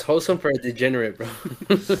 It's wholesome for a degenerate, bro.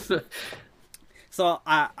 So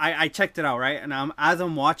I checked it out, right? And as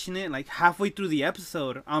I'm watching it, like halfway through the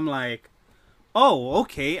episode, I'm like, oh,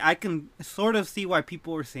 okay, I can sort of see why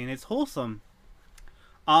people were saying it's wholesome.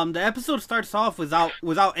 The episode starts off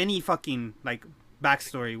without any fucking like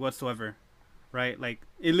backstory whatsoever, right? Like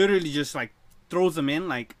it literally just like throws them in.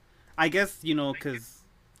 Like I guess because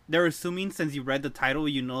they're assuming since you read the title,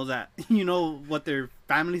 that what their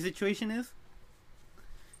family situation is.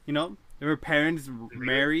 Their parents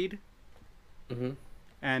married,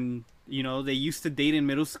 and they used to date in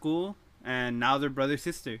middle school, and now they're brother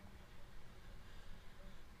sister.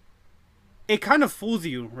 it kind of fools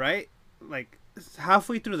you, right? Like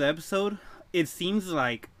halfway through the episode, it seems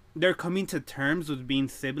like they're coming to terms with being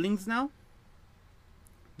siblings now.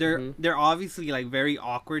 They're obviously like very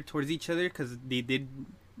awkward towards each other because they did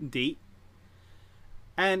date,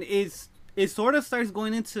 and it sort of starts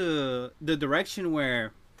going into the direction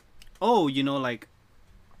where, oh, you know, like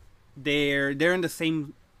they're in the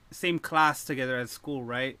same class together at school,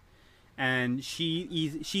 right? And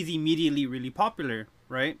she's immediately really popular,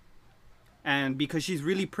 right? And because she's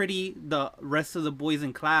really pretty, the rest of the boys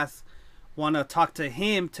in class want to talk to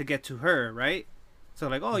him to get to her, right? So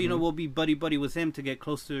like, oh, you know, we'll be buddy with him to get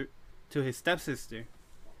closer to his stepsister.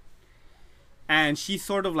 And she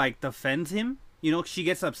sort of like defends him. You know, she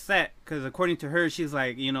gets upset because according to her, she's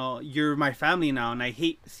like, you know, you're my family now, and I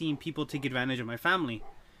hate seeing people take advantage of my family.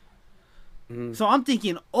 So I'm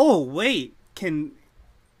thinking, oh wait, can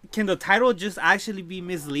the title just actually be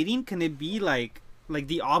misleading? Can it be like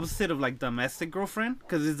the opposite of like Domestic Girlfriend?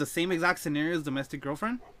 Because it's the same exact scenario as Domestic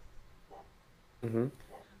Girlfriend.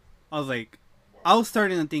 I was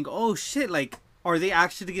starting to think, oh shit, like, are they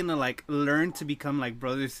actually gonna like learn to become like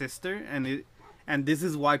brother sister, and this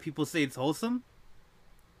is why people say it's wholesome?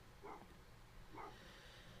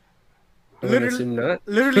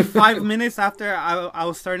 Literally 5 minutes after I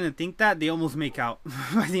was starting to think that, they almost make out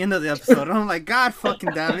by the end of the episode. I'm like, God fucking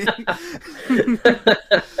damn it.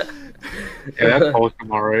 Yeah, that's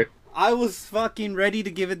wholesome, alright. I was fucking ready to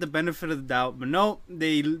give it the benefit of the doubt, but nope,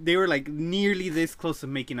 they were like nearly this close to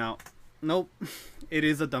making out. Nope, it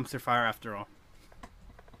is a dumpster fire after all.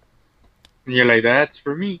 And you're like, that's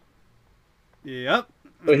for me. Yep.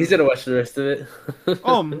 Well, he's gonna watch the rest of it.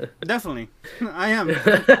 Oh, definitely. I am.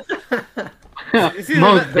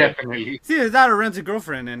 Most definitely. See, is that or Rent a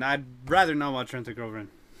Girlfriend? And I'd rather not watch Rent a Girlfriend.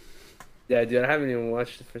 Yeah, dude, I haven't even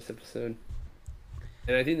watched the first episode.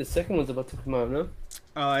 And I think the second one's about to come out, no?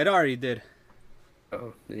 It already did.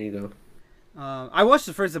 Oh, there you go. I watched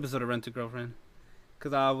the first episode of Rent a Girlfriend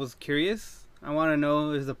because I was curious. I want to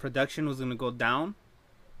know if the production was going to go down.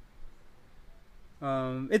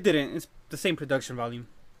 It didn't. It's the same production volume.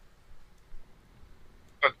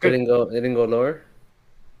 It didn't go lower?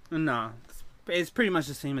 Nah, it's pretty much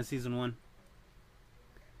the same as season 1.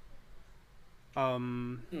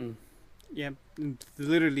 Yeah,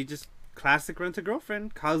 literally just classic Rent a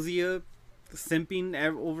Girlfriend. Kazuya simping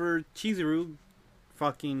over Chizuru,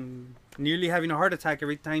 fucking nearly having a heart attack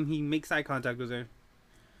every time he makes eye contact with her.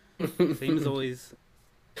 Same as always.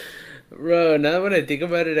 Bro, now when I think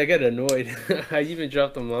about it, I get annoyed. I even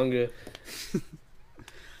dropped the manga.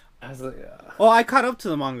 I was like, oh, I caught up to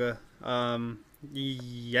the manga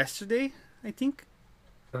yesterday, I think.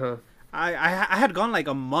 I had gone like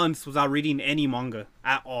a month without reading any manga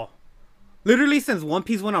at all. Literally since One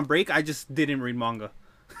Piece went on break, I just didn't read manga.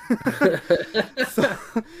 So,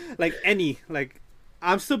 like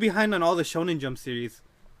I'm still behind on all the Shonen Jump series.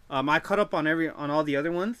 I caught up on all the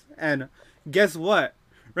other ones, and guess what?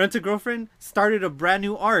 Rent a Girlfriend started a brand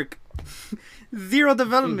new arc. Zero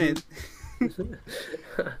development.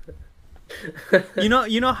 You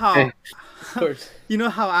know how of course. You know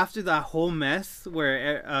how after that whole mess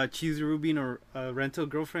where Chizuru being a rental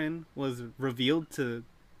girlfriend was revealed to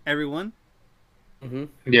everyone?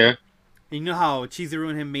 Yeah. And you know how Chizuru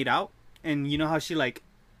and him made out? And you know how she like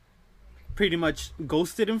pretty much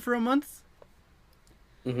ghosted him for a month?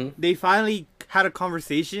 They finally had a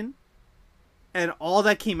conversation, and all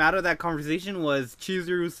that came out of that conversation was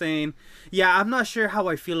Chizuru saying, "Yeah, I'm not sure how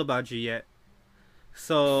I feel about you yet.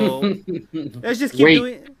 So let's just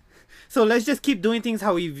keep doing things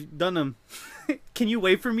how we've done them. Can you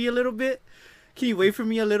wait for me a little bit? Can you wait for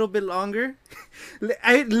me a little bit longer?"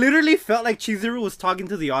 I literally felt like Chizuru was talking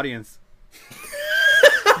to the audience.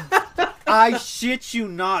 I shit you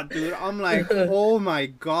not, dude. I'm like, oh my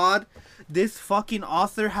god, this fucking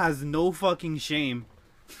author has no fucking shame.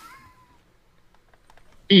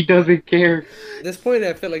 He doesn't care. At this point,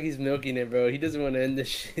 I feel like he's milking it, bro. He doesn't want to end this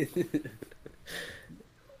shit.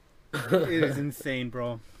 It is insane,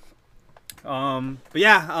 bro. But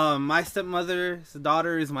yeah, my stepmother's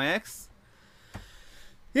daughter is my ex.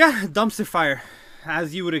 Yeah, dumpster fire,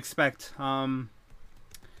 as you would expect.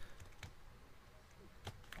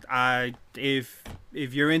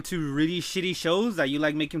 If you're into really shitty shows that you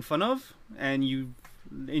like making fun of, and you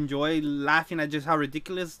enjoy laughing at just how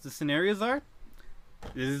ridiculous the scenarios are,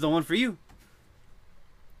 this is the one for you.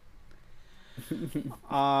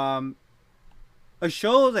 A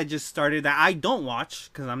show that just started that I don't watch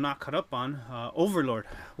because I'm not caught up on, Overlord.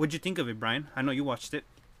 What'd you think of it, Brian? I know you watched it.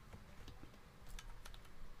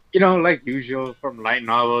 You know, like usual, from light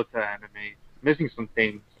novel to anime, missing some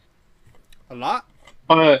things. A lot?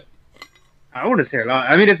 But I wouldn't say a lot.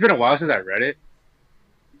 I mean, it's been a while since I read it.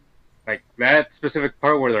 Like that specific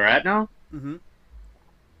part where they're at now. Mm-hmm.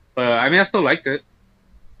 But I mean, I still liked it.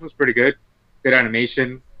 It was pretty good. Good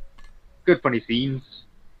animation. Good funny scenes.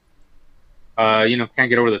 Can't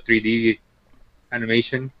get over the 3D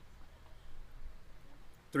animation.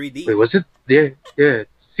 3D. Wait, was it? Yeah.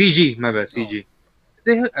 CG. My bad. CG.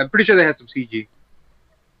 I'm pretty sure they had some CG.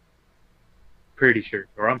 Pretty sure,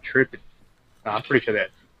 or I'm tripping. No, I'm pretty sure that.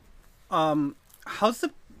 How's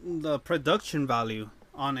the production value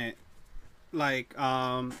on it? Like,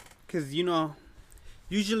 cause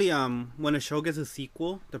usually when a show gets a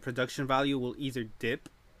sequel, the production value will either dip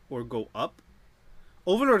or go up.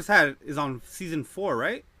 Overlord's Hat is on season 4,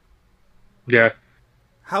 right? Yeah.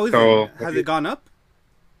 How is So, it? Has it gone up?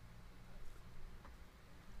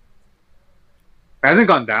 It hasn't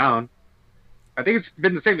gone down. I think it's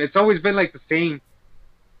been the same. It's always been like the same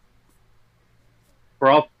for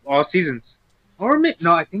all seasons.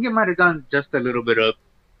 No, I think it might have gone just a little bit up.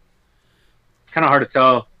 Kind of hard to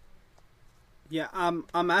tell. Yeah, I'm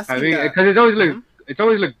asking. I mean, that. because it's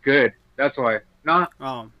always looked good. That's why. No,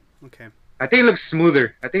 Oh, okay. I think it looks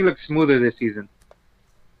smoother. This season.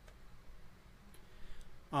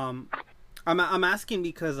 I'm asking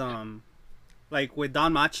because like with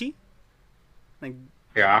Don Machi, like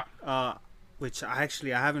Yeah. which I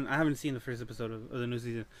haven't seen the first episode of the new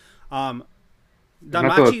season. Don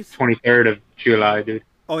That's the Machi's. 23rd of July, dude.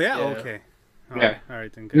 Oh yeah, Yeah. okay. Yeah. All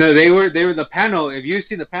right then. Good. No, they were the panel. If you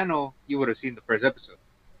seen the panel, you would have seen the first episode.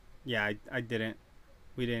 Yeah, I didn't.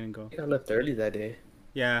 We didn't go. I think I left early that day.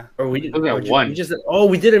 Yeah. Or we It was at or 1. We just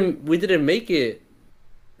we didn't make it.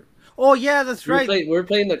 Oh yeah, that's right. We were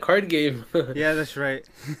playing the card game. Yeah, that's right.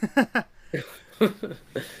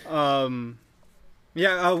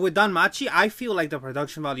 Yeah, with Don Machi, I feel like the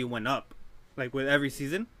production value went up, like with every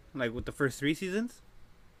season, like with the first 3 seasons.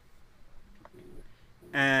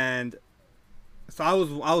 And so I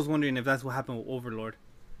was wondering if that's what happened with Overlord.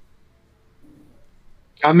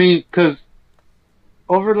 I mean, because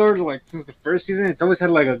Overlord, like since the first season, it's always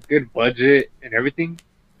had like a good budget and everything,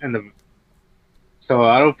 so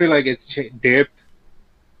I don't feel like it's dipped.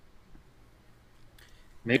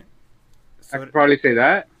 Maybe I So could probably say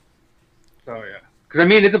that. So yeah, because I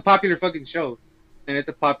mean, it's a popular fucking show, and it's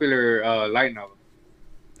a popular light novel.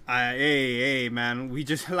 hey man, we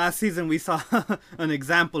just last season we saw an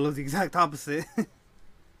example of the exact opposite.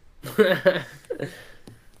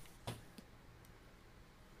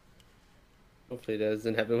 Hopefully that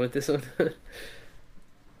doesn't happen with this one.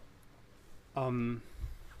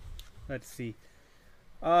 Let's see.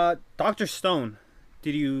 Dr. Stone,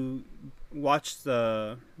 did you watch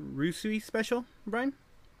the Rusui special, Brian?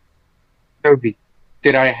 Toby,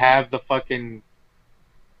 did I have the fucking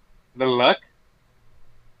luck?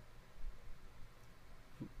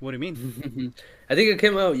 What do you mean? I think it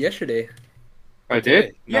came out yesterday. I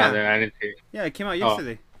did. Yeah. No, then I didn't see it. Yeah, it came out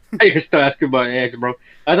yesterday. You're still asking about AX, bro.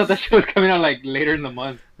 I thought that shit was coming out like later in the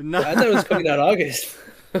month. No, I thought it was coming out August.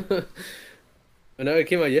 But no, it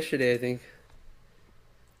came out yesterday, I think.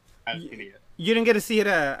 I haven't seen it yet. You didn't get to see it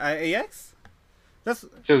at AX?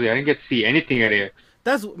 Seriously, I didn't get to see anything at AX.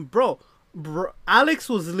 That's bro. Alex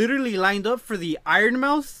was literally lined up for the Iron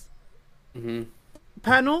Mouse Mm-hmm.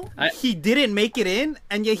 panel. He didn't make it in,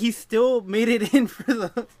 and yet he still made it in for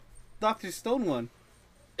the Dr. Stone one.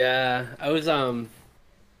 Yeah, I was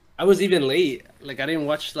even late. Like I didn't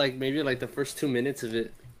watch like maybe like the first 2 minutes of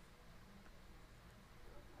it.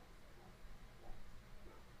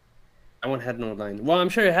 That one had no line. Well, I'm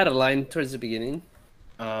sure it had a line towards the beginning.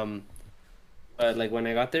 But like when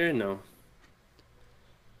I got there, no.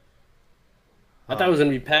 I thought it was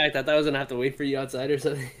gonna be packed. I thought I was gonna have to wait for you outside or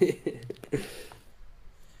something.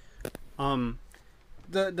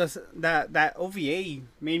 That OVA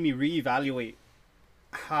made me reevaluate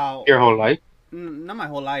how Your whole life? not my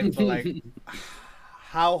whole life, but like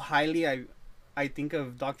how highly I think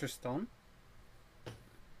of Dr. Stone.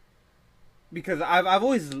 Because I've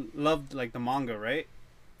always loved like the manga, right?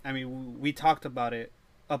 I mean, we talked about it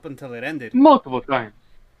up until it ended. Multiple times.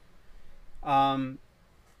 I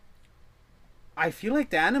feel like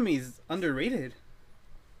the anime is underrated.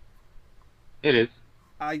 It is.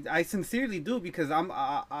 I sincerely do, because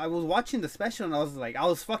I was watching the special and I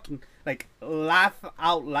was fucking like laugh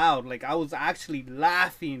out loud, like I was actually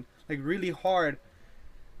laughing like really hard,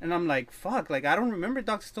 and I'm like fuck, like I don't remember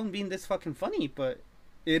Dr. Stone being this fucking funny, but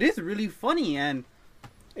it is really funny and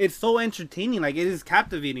it's so entertaining, like it is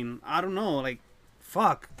captivating. I don't know, like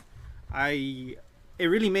fuck, it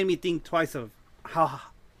really made me think twice of how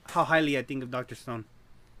highly I think of Dr. Stone.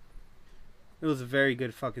 It was a very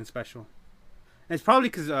good fucking special. And it's probably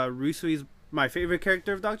because Rusui is my favorite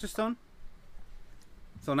character of Dr. Stone.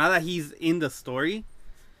 So now that he's in the story,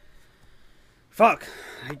 fuck,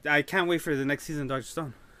 I can't wait for the next season of Dr.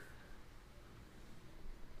 Stone.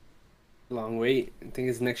 Long wait. I think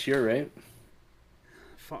it's next year, right?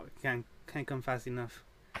 Fuck, can't come fast enough.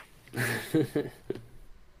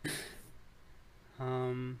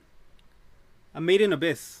 A Made in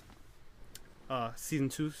Abyss. Season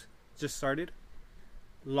 2 just started.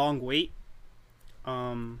 Long wait.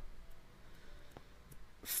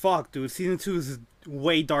 Fuck, dude. Season 2 is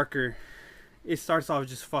way darker. It starts off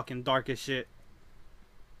just fucking dark as shit.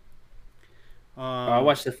 I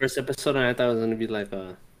watched the first episode and I thought it was gonna be like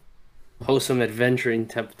a wholesome adventuring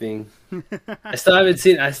type thing. I still haven't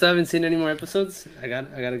seen any more episodes. I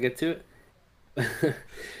gotta get to it.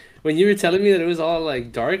 When you were telling me that it was all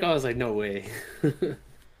like dark, I was like, no way.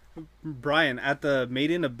 Brian, at the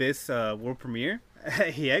Made in Abyss world premiere,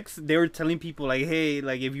 AX, they were telling people like, hey,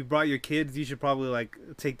 like if you brought your kids, you should probably like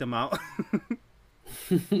take them out.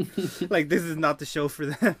 Like this is not the show for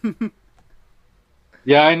them.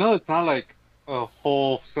 Yeah, I know it's not like a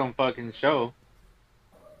wholesome fucking show.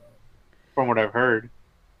 From what I've heard.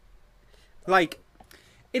 Like,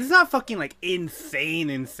 it's not fucking like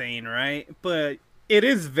insane, right? But it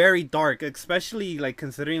is very dark, especially like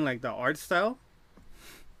considering like the art style.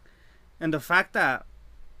 And the fact that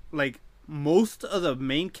like most of the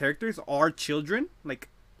main characters are children, like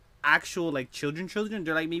actual like children.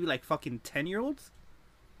 They're like maybe like fucking 10-year-olds.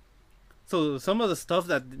 So some of the stuff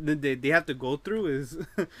that they have to go through is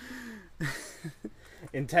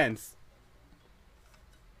intense.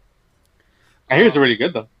 I hear it's really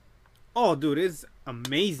good though. Oh, dude, it's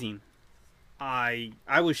amazing. I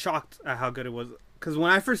was shocked at how good it was. Because when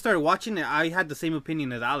I first started watching it, I had the same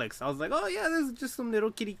opinion as Alex. I was like, oh yeah, this is just some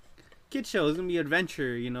little kid show. It's gonna be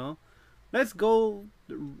adventure, you know. Let's go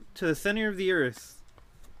to the center of the earth.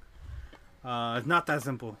 It's not that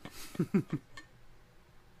simple.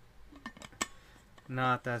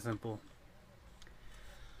 Not that simple.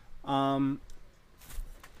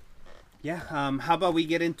 Yeah. How about we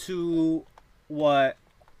get into what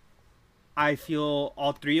I feel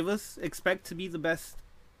all three of us expect to be the best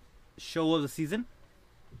show of the season?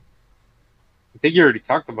 I think you already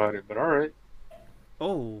talked about it, but alright.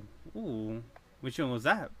 Oh, ooh. Which one was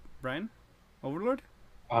that, Brian? Overlord?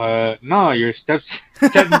 No, your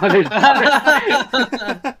stepmother's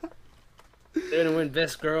daughter. They're gonna win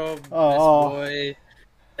best girl, best Oh. boy,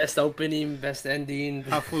 best opening, best ending.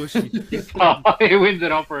 How foolish. You. It wins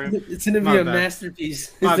it all for him. It's gonna be My a bad. masterpiece.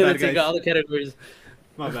 It's My gonna bad, take guys. all the categories.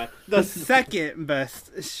 My bad. The second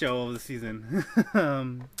best show of the season.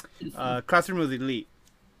 Classroom of the Elite.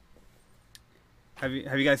 Have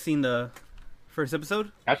you guys seen the first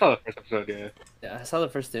episode? I saw the first episode, yeah. Yeah, I saw the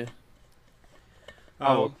first two.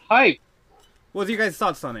 I was hype. What's your guys'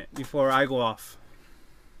 thoughts on it before I go off?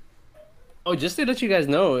 Oh, just to let you guys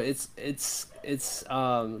know, it's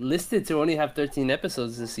listed to only have 13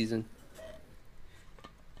 episodes this season.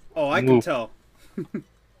 Oh, I can Oof. tell.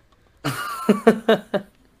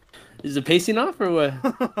 Is the pacing off or what?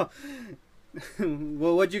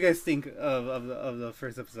 Well, what do you guys think of the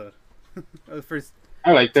first episode? Of the first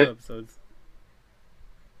I liked two it. episodes.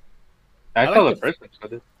 I I saw like the first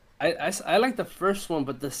episode. I like the first one,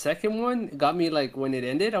 but the second one got me like when it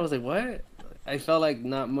ended, I was like, what? I felt like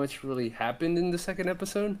not much really happened in the second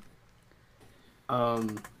episode.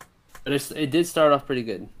 But it did start off pretty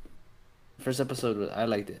good. First episode, I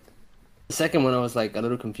liked it. The second one, I was like a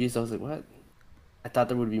little confused. I was like, what? I thought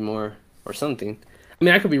there would be more or something. I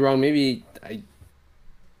mean, I could be wrong. Maybe I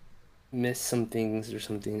missed some things or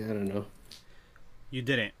something. I don't know. You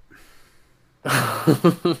didn't.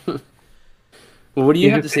 Well, what do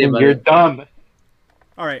you have to say about You're it? dumb.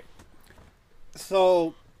 All right.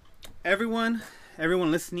 So, everyone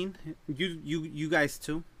listening, you guys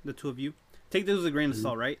too, the two of you, take this with a grain of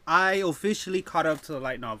salt, right? I officially caught up to the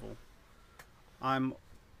light novel. I'm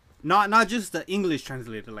not just the English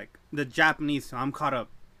translated, like the Japanese. I'm caught up.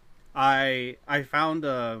 I found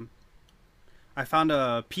a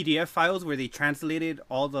PDF files where they translated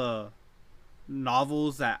all the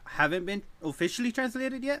novels that haven't been officially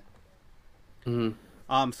translated yet.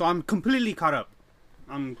 Mm-hmm. So I'm completely caught up.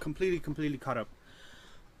 I'm completely caught up.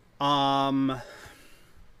 How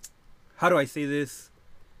do I say this?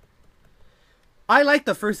 I liked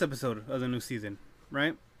the first episode of the new season,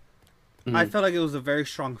 right? Mm-hmm. I felt like it was a very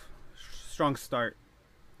strong start.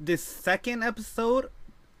 This second episode,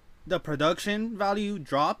 the production value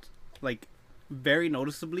dropped, like, very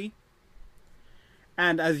noticeably.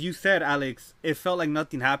 And as you said, Alex, it felt like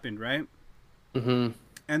nothing happened, right? Mm-hmm.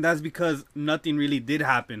 And that's because nothing really did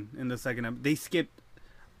happen in the second episode. They skipped,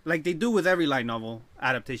 like they do with every light novel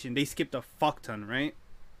adaptation, they skipped a fuck ton, right?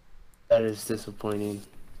 That is disappointing.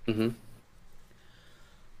 Mm-hmm.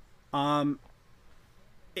 Um,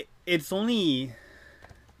 it's only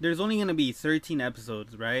there's only gonna be 13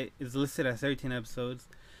 episodes, right? It's listed as 13 episodes.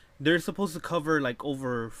 They're supposed to cover like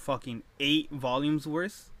over fucking 8 volumes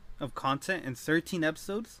worth of content in 13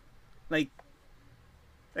 episodes. Like,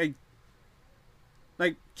 like,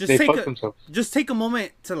 just They take fuck a themselves. just take a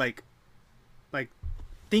moment to like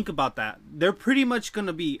think about that. They're pretty much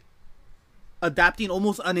gonna be adapting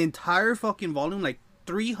almost an entire fucking volume, like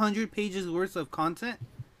 300 pages worth of content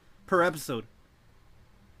per episode.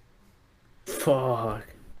 Fuck.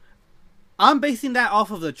 I'm basing that off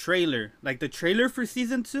of the trailer, like the trailer for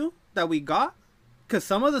season 2 that we got, because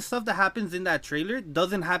some of the stuff that happens in that trailer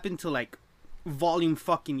doesn't happen to like volume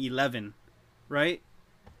fucking 11, right?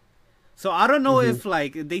 So I don't know if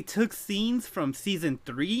like they took scenes from season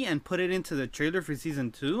 3 and put it into the trailer for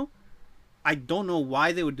season 2. I don't know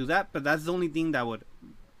why they would do that, but that's the only thing that would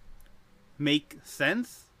make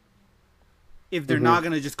sense if they're not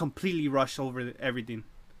gonna just completely rush over everything.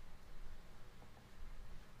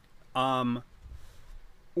 While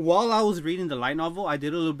I was reading the light novel, I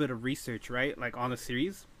did a little bit of research, right, like on the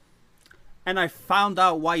series, and I found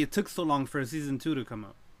out why it took so long for season 2 to come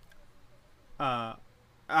out.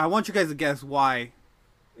 I want you guys to guess why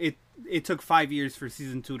it took 5 years for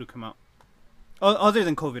season 2 to come out, other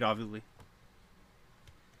than COVID, obviously.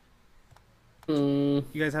 You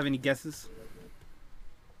guys have any guesses?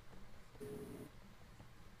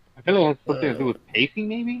 I feel like it has something to do with pacing,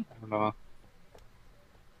 maybe? I don't know.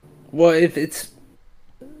 Well, if it's,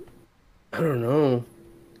 I don't know.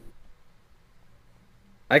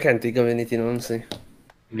 I can't think of anything honestly.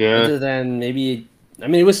 Yeah. Other than maybe, I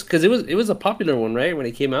mean, it was because it was a popular one, right, when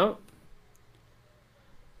it came out,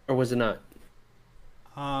 or was it not?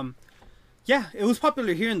 Yeah, it was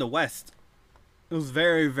popular here in the West. It was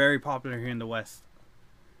very, very popular here in the West.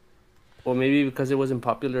 Well, maybe because it wasn't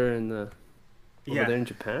popular in the over Yeah, there in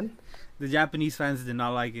Japan. the Japanese fans did not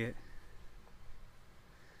like it.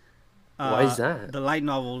 Why is that? The light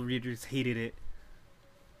novel readers hated it.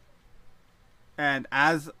 And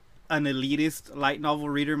as an elitist light novel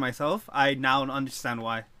reader myself, I now understand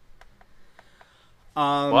why.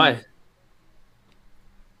 Why?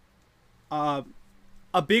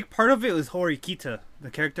 A big part of it was Horikita,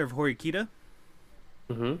 the character of Horikita.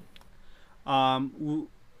 Mm-hmm.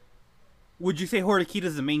 Would you say Horikita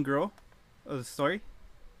is the main girl of the story?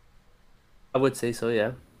 I would say so,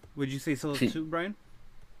 yeah. Would you say so She- too, Brian?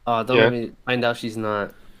 Don't Yeah. let me find out she's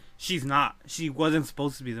not. She's not. She wasn't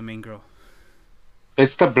supposed to be the main girl.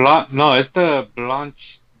 It's the blonde. No, it's the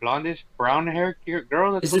blondish, brown hair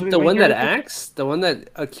girl. That's Is supposed to it be the main one that character? acts? The one that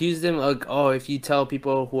accused him of, oh, if you tell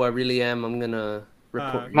people who I really am, I'm gonna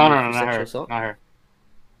report No, you no, for no, not sexual her. assault? Not her.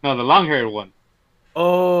 No, the long-haired one.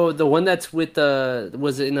 Oh, the one that's with the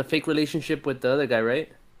was in a fake relationship with the other guy, right?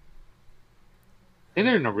 I think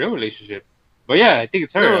they're in a real relationship. But yeah, I think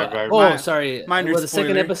it's her. No, Right? oh, Mi- sorry. minor Well, the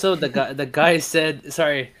second spoiler. episode, the guy said,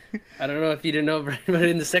 sorry, I don't know if you didn't know, but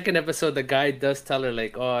in the second episode, the guy does tell her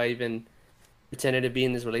like, oh, I even pretended to be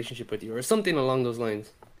in this relationship with you, or something along those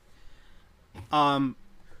lines.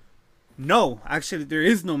 No, actually, there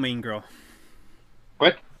is no main girl.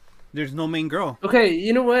 What? There's no main girl. Okay,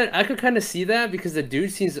 you know what? I could kind of see that because the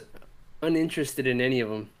dude seems uninterested in any of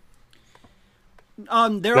them.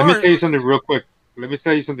 There Let me are. tell you something real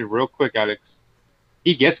quick. Alex.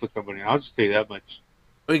 He gets with somebody. I'll just say that much.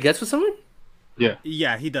 Oh, he gets with someone?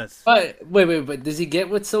 Yeah, he does. But wait, but does he get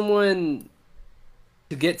with someone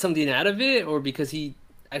to get something out of it, or because he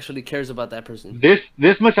actually cares about that person?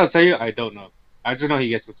 This much I'll tell you. I don't know. I just know he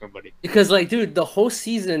gets with somebody. Because like, dude, the whole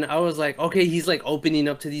season I was like, okay, he's like opening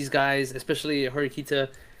up to these guys, especially Horikita,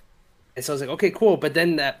 and so I was like, okay, cool. But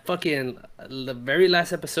then that fucking the very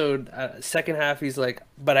last episode, second half, he's like,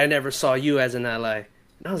 but I never saw you as an ally,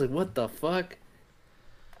 and I was like, what the fuck?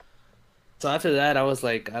 So after that, I was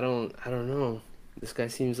like, I don't know. This guy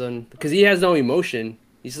seems because he has no emotion.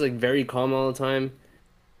 He's just like very calm all the time,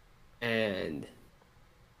 and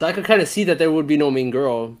so I could kind of see that there would be no main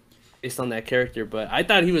girl based on that character. But I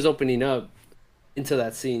thought he was opening up into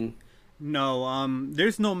that scene. No,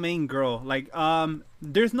 there's no main girl. Like,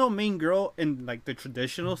 there's no main girl in like the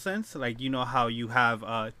traditional sense. Like, you know how you have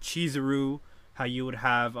Chizuru, how you would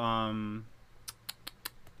have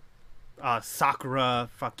Sakura,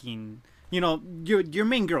 fucking, you know, your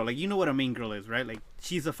main girl. Like, you know what a main girl is, right? Like,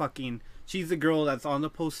 she's the girl that's on the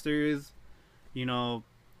posters, you know,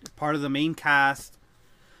 part of the main cast.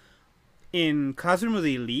 In Classroom of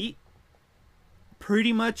the Elite,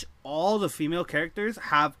 pretty much all the female characters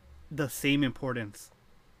have the same importance,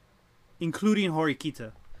 including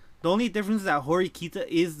Horikita. The only difference is that Horikita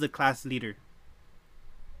is the class leader.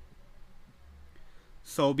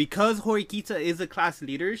 So because Horikita is a class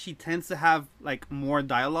leader, she tends to have like more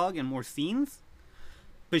dialogue and more scenes,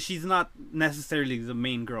 but she's not necessarily the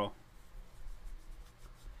main girl.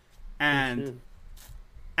 And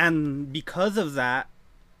and because of that,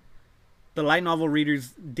 the light novel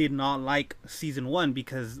readers did not like season 1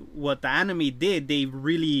 because what the anime did, they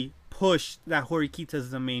really pushed that Horikita is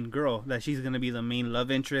the main girl, that she's gonna be the main love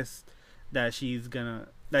interest, that she's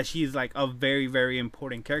like a very, very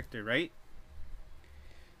important character, right?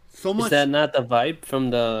 So much. Is that not the vibe from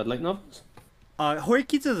the light novels?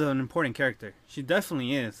 Horikita is an important character. She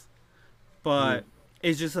definitely is, but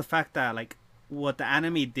it's just the fact that like what the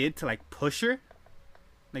anime did to like push her,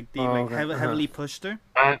 like they heavily pushed her,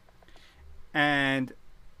 and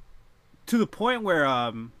to the point where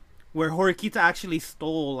Horikita actually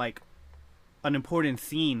stole like an important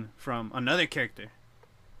scene from another character.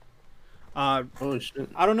 Oh shit!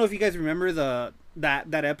 I don't know if you guys remember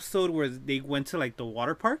that episode where they went to like the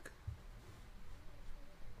water park.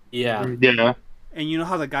 Yeah. Yeah. And you know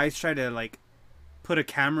how the guys try to like put a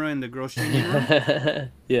camera in the girl's changing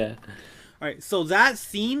room? Yeah. All right, so that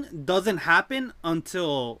scene doesn't happen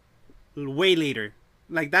until way later.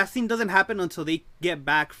 Like that scene doesn't happen until they get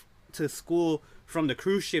back to school from the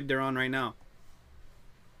cruise ship they're on right now.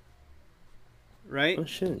 Right? Oh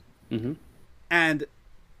shit. Mm-hmm. And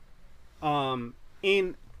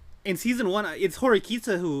in season 1, it's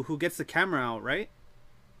Horikita who gets the camera out, right?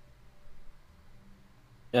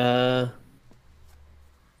 I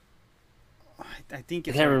think I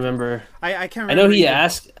it's can't remember. I can't remember. I know he either.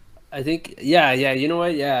 asked. I think. Yeah. You know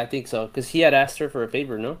what? Yeah, I think so. Because he had asked her for a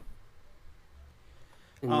favor. No.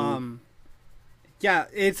 Yeah,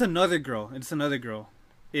 it's another girl. It's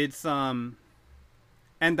and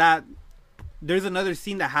that there's another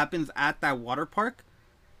scene that happens at that water park.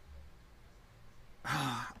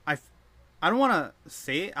 I don't want to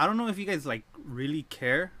say it. I don't know if you guys like really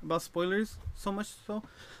care about spoilers so much so,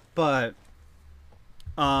 but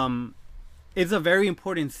it's a very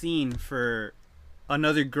important scene for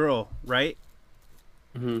another girl, right?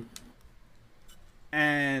 Mm-hmm.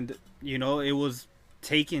 And you know, it was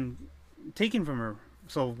taken from her.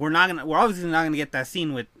 So we're obviously not gonna get that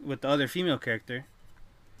scene with the other female character.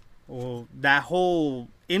 Well, that whole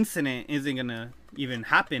incident isn't gonna even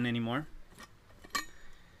happen anymore.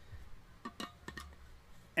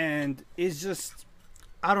 And it's just,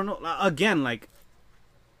 I don't know. Again, like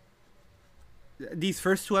these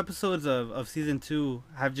first 2 episodes of season 2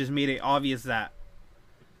 have just made it obvious that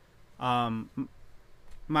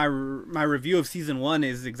my review of season 1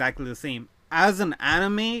 is exactly the same. As an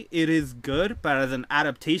anime, it is good, but as an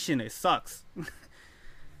adaptation, it sucks.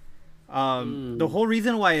 The whole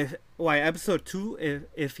reason why episode 2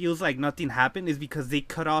 it feels like nothing happened is because they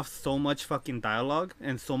cut off so much fucking dialogue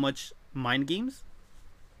and so much mind games.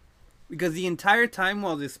 Because the entire time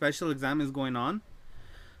while this special exam is going on,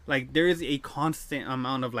 like there is a constant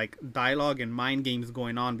amount of like dialogue and mind games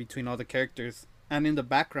going on between all the characters and in the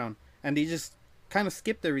background, and they just kind of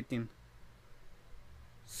skipped everything.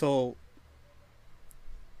 So,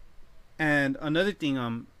 and another thing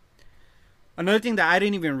that I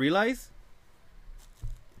didn't even realize,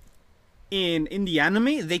 in the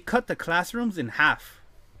anime they cut the classrooms in half.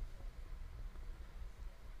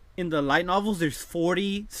 In the light novels, there's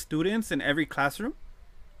 40 students in every classroom.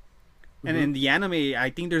 And in the anime,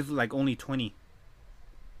 I think there's like only 20.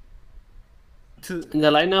 In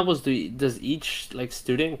the light novels, does each like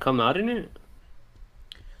student come out in it?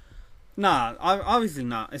 Nah, obviously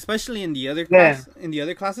not. Especially in the other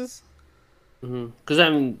classes. Because I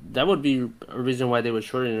mean, that would be a reason why they would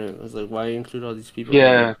shorten it. It was like, why include all these people?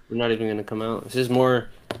 Yeah, they're not even gonna come out. It's just more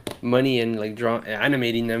money and like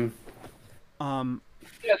animating them.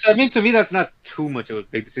 Yeah, so I mean, to me, that's not too much of a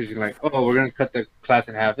big decision. Like, oh, we're gonna cut the class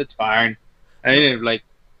in half. It's fine. I mean, like,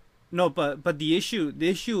 no, but the issue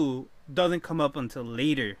doesn't come up until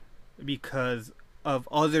later because of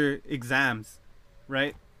other exams,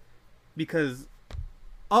 right? Because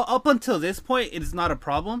up until this point, it's not a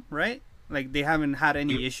problem, right? Like they haven't had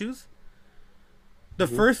any issues. The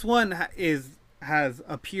first one has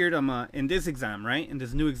appeared in this exam, right? In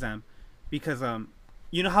this new exam, because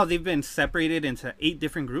you know how they've been separated into 8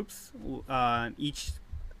 different groups, each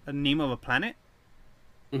a name of a planet.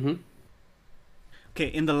 Okay,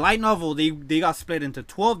 in the light novel, they got split into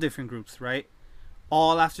 12 different groups, right?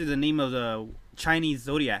 All after the name of the Chinese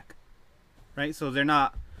zodiac, right? So they're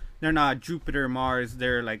not Jupiter, Mars.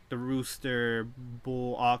 They're like the Rooster,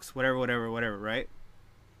 Bull, Ox, whatever, right?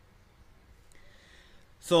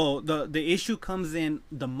 So the issue comes in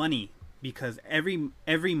the money, because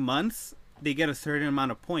every month they get a certain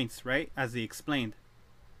amount of points, right? As they explained.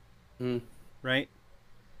 Right?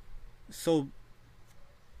 So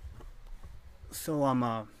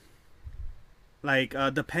So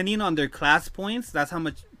depending on their class points, that's how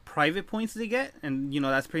much private points they get, and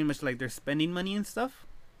that's pretty much like their spending money and stuff.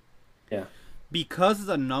 Yeah. Because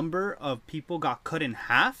the number of people got cut in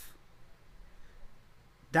half,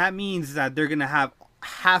 that means that they're gonna have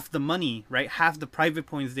half the money, right? Half the private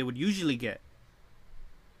points they would usually get.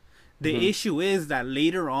 The issue is that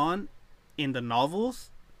later on in the novels,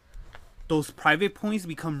 those private points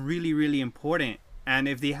become really, really important. And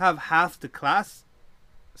if they have half the class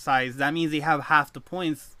size, that means they have half the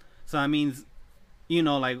points. So that means,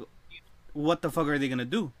 like, what the fuck are they gonna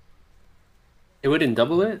do? It wouldn't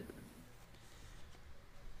double it?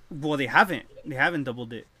 Well, they haven't. They haven't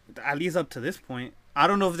doubled it. At least up to this point. I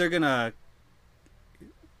don't know if they're gonna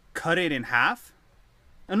cut it in half.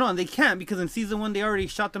 No, they can't, because in season 1 they already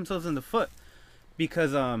shot themselves in the foot.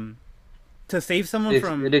 Because to save someone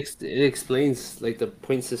from it explains like the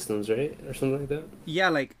point systems, right, or something like that. Yeah,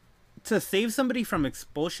 like to save somebody from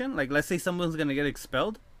expulsion, like let's say someone's gonna get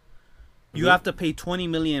expelled, you have to pay 20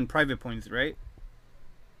 million private points, right?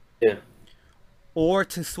 Yeah. Or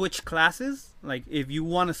to switch classes, like if you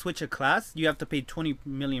want to switch a class, you have to pay 20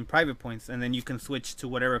 million private points, and then you can switch to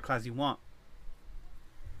whatever class you want.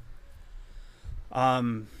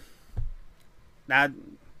 That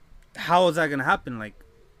how is that gonna happen? Like,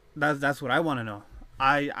 that's what I want to know.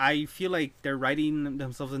 I feel like they're writing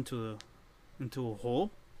themselves into a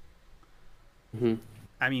hole.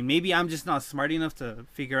 I mean, maybe I'm just not smart enough to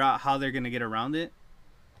figure out how they're gonna get around it.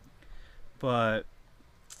 But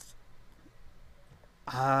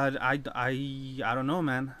I don't know,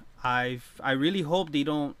 man. I really hope they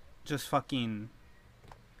don't just fucking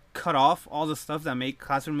cut off all the stuff that make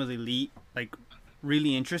Classroom of the Elite like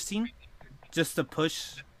really interesting, just to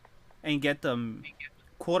push and get the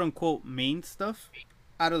quote unquote main stuff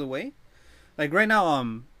out of the way. Like right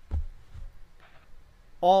now,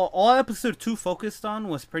 all episode 2 focused on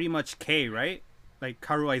was pretty much Kei, right? Like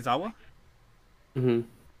Karu Aizawa.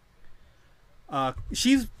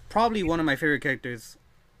 She's probably one of my favorite characters.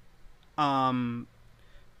 But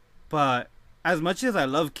as much as I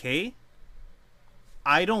love Kei,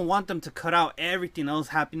 I don't want them to cut out everything else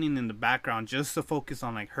happening in the background just to focus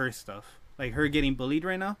on like her stuff, like her getting bullied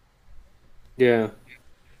right now. Yeah.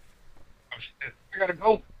 Oh shit! I gotta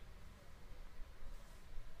go.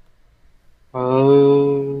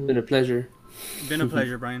 Oh. Been a pleasure. Been a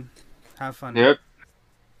pleasure, Brian. Have fun. Yep.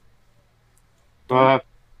 Bro.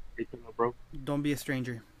 Don't be a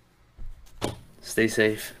stranger. Stay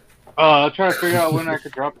safe. I'll try to figure out when I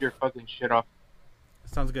could drop your fucking shit off.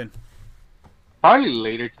 Sounds good. Probably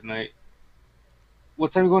later tonight.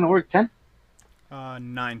 What time are you going to work? 10?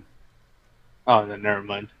 9. Oh, then never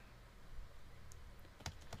mind.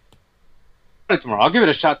 Tomorrow. I'll give it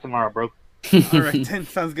a shot tomorrow, bro. Alright, 10.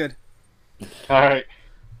 Sounds good. Alright.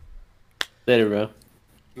 Later, bro.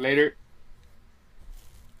 Later.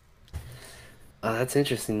 That's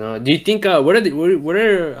interesting. Do you think what are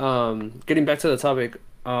getting back to the topic?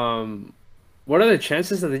 What are the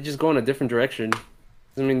chances that they just go in a different direction?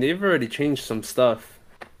 I mean, they've already changed some stuff.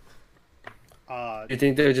 You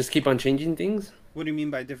think they'll just keep on changing things? What do you mean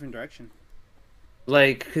by different direction?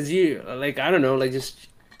 Like, I don't know, like just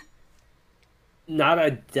not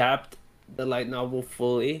adapt the light novel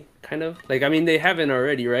fully, kind of. Like, I mean, they haven't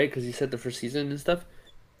already, right? Because you said the first season and stuff.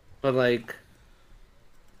 But like,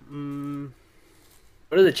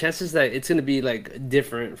 what are the chances that it's gonna be like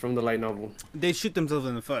different from the light novel? They shoot themselves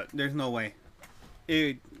in the foot. There's no way.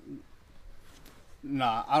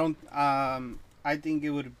 Nah, I don't. I think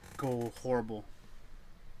it would go horrible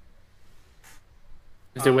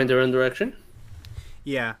If they went their own direction.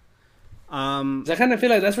 Yeah. I kind of feel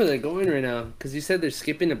like that's where they're going right now. Because you said they're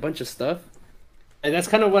skipping a bunch of stuff, and that's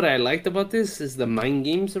kind of what I liked about this is the mind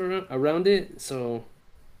games around it. So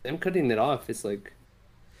them cutting it off, it's like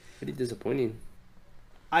pretty disappointing.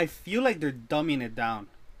 I feel like they're dumbing it down,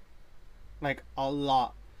 like a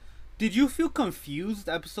lot. Did you feel confused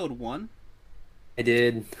episode 1? I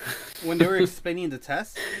did. When they were explaining the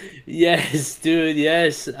test? Yes, dude.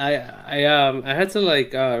 Yes, I had to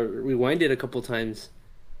like rewind it a couple times.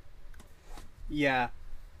 Yeah.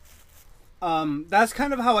 That's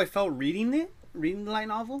kind of how I felt reading the light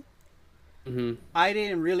novel. I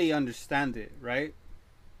didn't really understand it, right?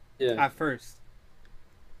 Yeah. At first.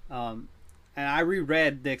 And I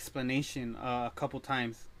reread the explanation a couple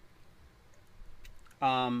times.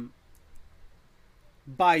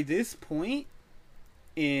 By this point,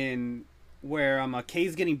 in where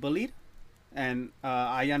Kei's getting bullied, and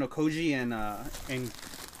Ayano Koji and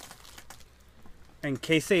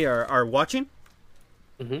Keisei are watching.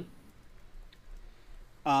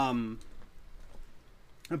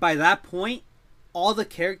 By that point, all the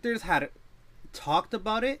characters had talked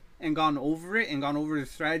about it and gone over it and gone over the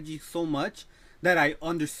strategy so much that I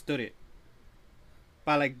understood it.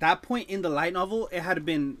 By like that point in the light novel, it had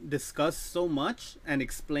been discussed so much and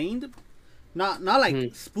explained, not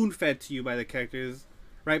like spoon fed to you by the characters,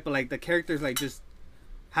 right? But like the characters like just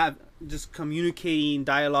communicating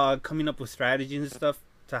dialogue, coming up with strategies and stuff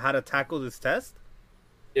to how to tackle this test.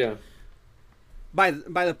 Yeah. By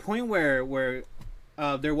the point where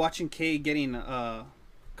they're watching Kay getting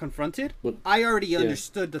confronted, I already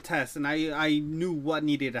understood the test and I knew what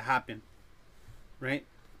needed to happen, right?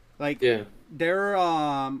 Like they're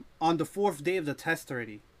on the 4th day of the test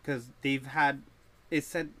already, because they've had, it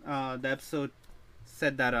said the episode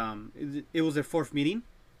said that it was their 4th meeting.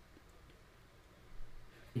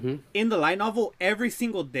 In the light novel, every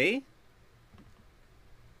single day,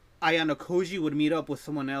 Ayano Koji would meet up with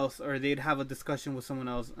someone else, or they'd have a discussion with someone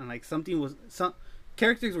else, and like some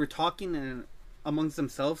characters were talking and amongst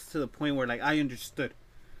themselves to the point where like I understood.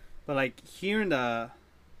 But like here in the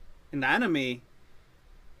anime,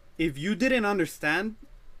 if you didn't understand,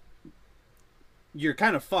 you're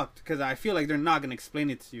kind of fucked, because I feel like they're not gonna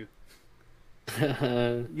explain it to you.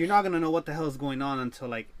 You're not gonna know what the hell is going on until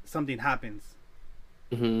like something happens.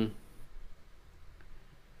 Damn,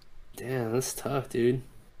 that's tough, dude.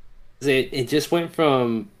 It just went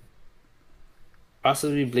from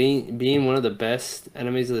possibly being one of the best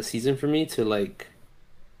animes of the season for me to like,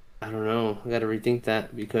 I don't know. I gotta rethink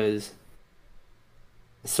that, because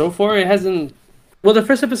so far it hasn't. Well, the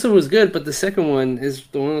first episode was good, but the second one is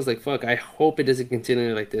the one I was like, fuck, I hope it doesn't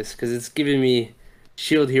continue like this, because it's giving me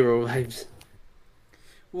Shield Hero vibes.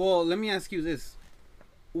 Well, let me ask you this.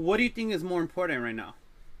 What do you think is more important right now?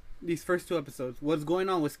 These first 2 episodes. What's going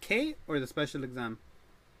on with Kay or the special exam?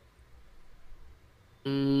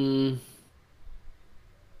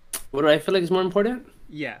 What do I feel like is more important?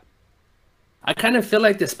 Yeah. I kind of feel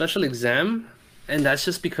like the special exam, and that's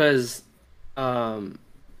just because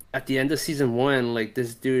at the end of season 1, like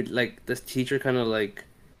this dude, like this teacher kind of like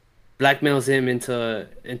blackmails him into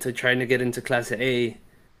trying to get into class A.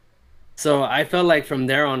 So I felt like from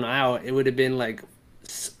there on out, it would have been like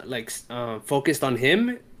focused on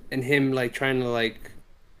him, and him like trying to like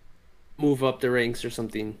move up the ranks or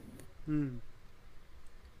something.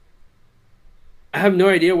 I have no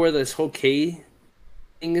idea where this whole K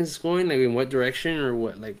thing is going, like in what direction or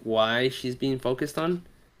what, like why she's being focused on.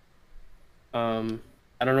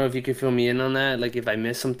 I don't know if you could fill me in on that, like if I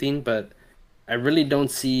missed something, but I really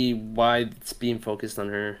don't see why it's being focused on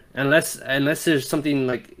her, unless there's something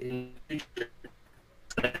like in the future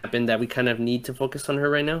that happened that we kind of need to focus on her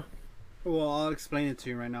right now. Well, I'll explain it to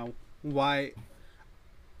you right now.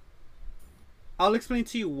 I'll explain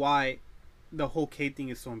to you why the whole K thing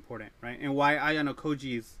is so important, right? And why Ayano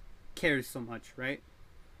Koji cares so much, right?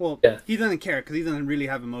 Well, he doesn't care because he doesn't really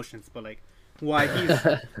have emotions, but like why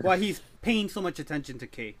he's paying so much attention to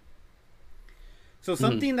K. So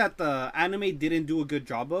something that the anime didn't do a good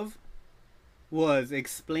job of was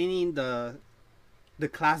explaining the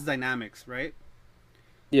class dynamics, right?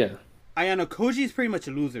 Yeah. Ayano Koji is pretty much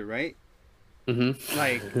a loser, right?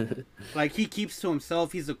 Like he keeps to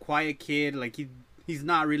himself. He's a quiet kid. Like he's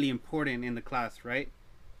not really important in the class, right?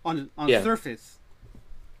 On surface,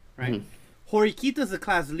 right? Horikita's the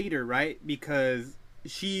class leader, right? Because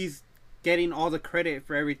she's getting all the credit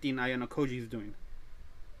for everything Ayano Koji is doing,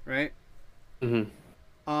 right?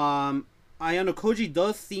 Ayano Koji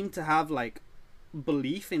does seem to have like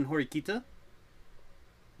belief in Horikita,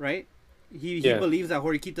 right? He believes that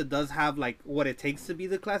Horikita does have like what it takes to be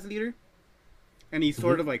the class leader, and he's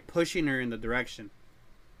sort of like pushing her in the direction.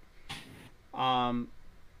 Hirata,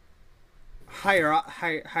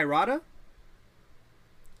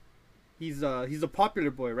 he's a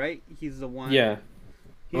popular boy, right? He's the one. Yeah.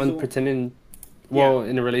 One pretending,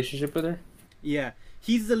 in a relationship with her. Yeah,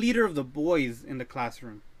 he's the leader of the boys in the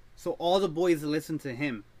classroom, so all the boys listen to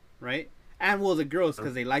him, right? And the girls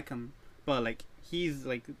because they like him, but like he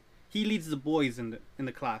leads the boys in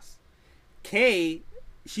the class. Kay,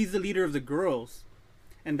 she's the leader of the girls,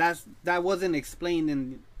 and that wasn't explained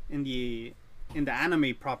in the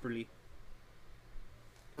anime properly.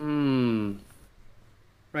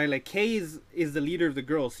 Right, like Kay is the leader of the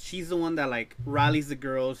girls. She's the one that like rallies the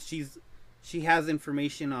girls. She has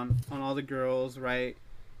information on all the girls, right?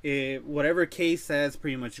 Whatever Kay says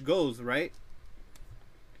pretty much goes, right?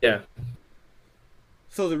 Yeah.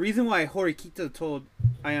 So the reason why Horikita told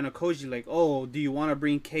Ayano Koji like, "Oh, do you want to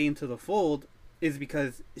bring Kay into the fold?" is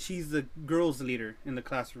because she's the girls' leader in the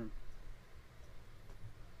classroom.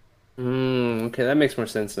 Okay, that makes more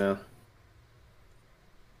sense now.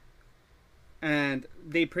 And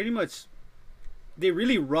they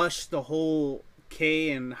really rushed the whole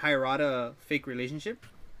Kei and Hayarada fake relationship.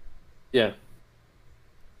 Yeah.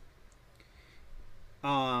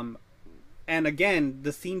 And again,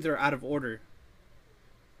 the scenes are out of order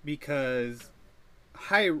because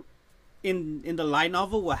in the light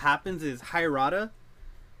novel, what happens is Hayarada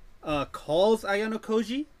calls Ayano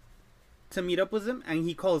Koji to meet up with him, and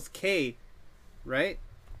he calls Kei, right?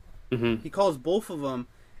 Mm-hmm. He calls both of them,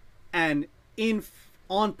 and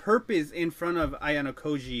on purpose in front of Ayano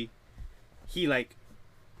Koji, he like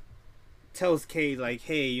tells Kei like,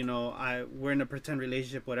 "Hey, you know, we're in a pretend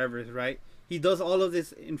relationship, whatever," right? He does all of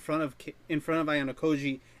this in front of Ayano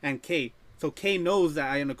Koji and Kei, so Kei knows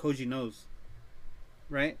that Ayano Koji knows,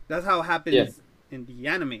 right? That's how it happens in the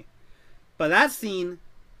anime. But that scene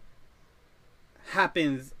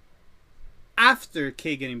happens after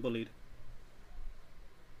Kei getting bullied.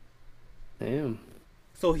 Damn.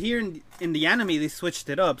 So here in the anime, they switched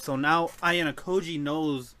it up. So now Ayano Koji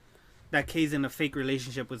knows that Kei's in a fake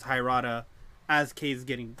relationship with Hayarada as Kei's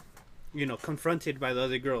getting, you know, confronted by the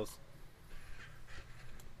other girls.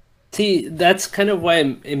 See, that's kind of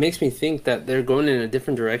why it makes me think that they're going in a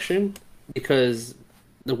different direction, because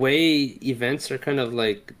the way events are kind of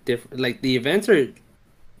like different. Like the events are,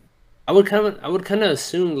 I would kind of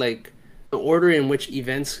assume like the order in which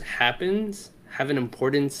events happens have an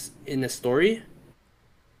importance in the story.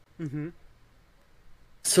 Mm-hmm.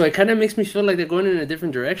 So it kind of makes me feel like they're going in a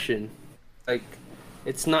different direction. Like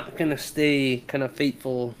it's not gonna stay kind of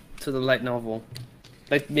faithful to the light novel.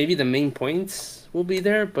 Like maybe the main points will be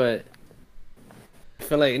there, but I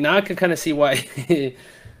feel like now I can kind of see why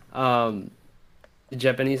the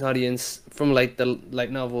Japanese audience from like the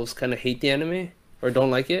light novels kind of hate the anime or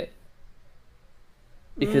don't like it,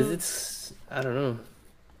 because it's, I don't know.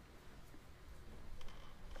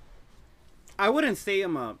 I wouldn't say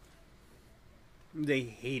they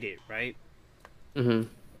hate it, right? Mm-hmm.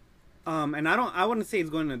 And I wouldn't say it's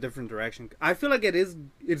going in a different direction. I feel like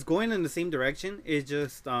it's going in the same direction. It's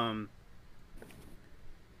just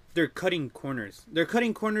they're cutting corners. They're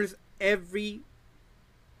cutting corners every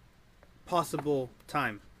possible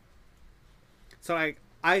time. So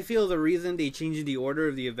I feel the reason they changed the order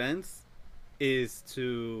of the events is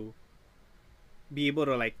to be able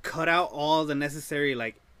to like cut out all the necessary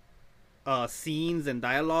like scenes and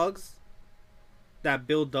dialogues that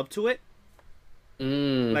build up to it.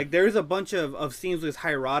 Like there's a bunch of scenes with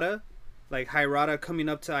Hayarada, like Hayarada coming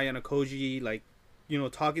up to Ayano Koji, like, you know,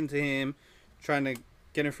 talking to him, trying to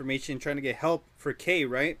get information, trying to get help for Kei,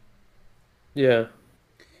 right? Yeah.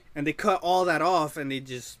 And they cut all that off, and they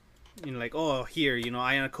just, you know, like, oh, here, you know,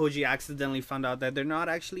 Ayano Koji accidentally found out that they're not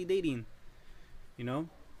actually dating, you know?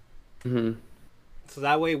 Mm-hmm. So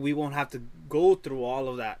that way we won't have to go through all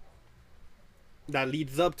of that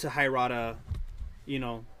leads up to Hayarada, you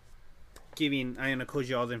know, giving Ayano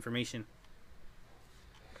Koji all the information.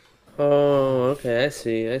 Oh, okay, I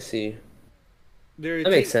see. That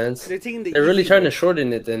makes sense. They're taking They're really trying to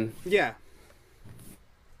shorten it then. Yeah.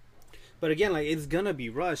 But again, like, it's gonna be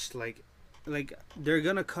rushed. Like they're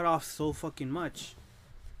gonna cut off so fucking much.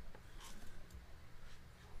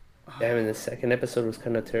 Damn, and the second episode was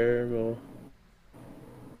kind of terrible.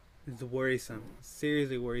 It's worrisome.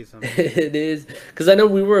 Seriously worrisome. It is, because I know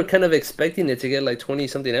we were kind of expecting it to get like 20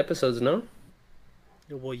 something episodes, no?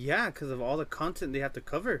 Well, yeah, because of all the content they have to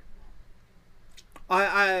cover.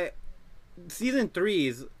 Season 3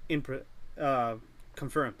 is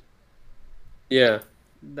confirmed. Yeah.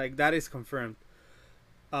 Like, that is confirmed.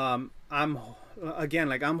 I'm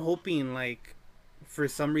hoping, like, for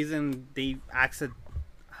some reason they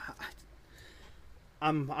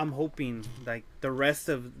I'm hoping like the rest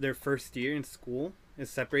of their first year in school is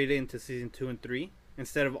separated into season 2 and 3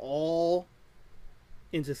 instead of all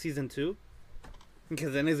into season 2,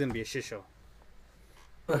 because then it's gonna be a shit show.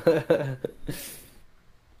 Well,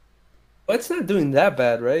 it's not doing that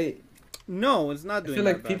bad, right? No, it's not doing. I feel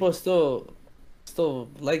like people are still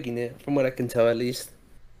liking it, from what I can tell, at least.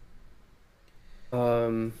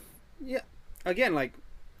 Yeah. Again, like,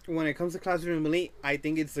 when it comes to Classroom Elite, I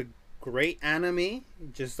think it's a great anime,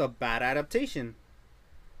 just a bad adaptation.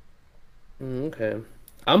 Okay.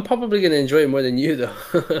 I'm probably going to enjoy it more than you,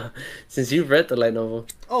 though, since you've read the light novel.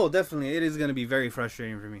 Oh, definitely. It is going to be very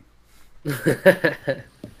frustrating for me.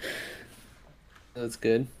 That's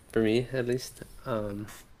good, for me, at least.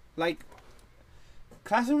 Like,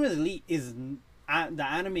 Classroom Elite is... the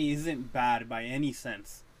anime isn't bad by any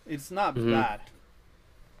sense. It's not bad.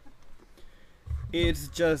 It's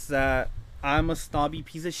just that I'm a snobby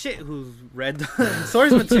piece of shit who's read the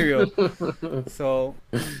source material. So,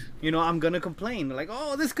 you know, I'm gonna complain. Like,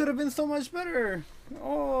 oh, this could have been so much better.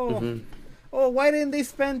 Oh. oh, why didn't they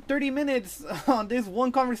spend 30 minutes on this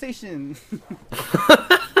one conversation?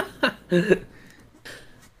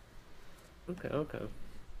 Okay.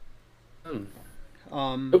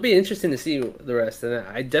 Um, It'll be interesting to see the rest, and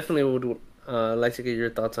I definitely would like to get your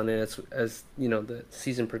thoughts on it as you know the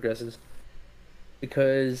season progresses,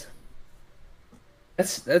 because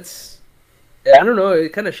that's yeah, I don't know.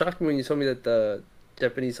 It kind of shocked me when you told me that the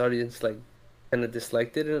Japanese audience like kind of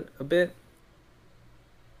disliked it a bit.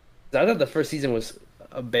 I thought the first season was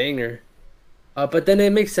a banger, but then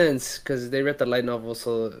it makes sense because they read the light novel,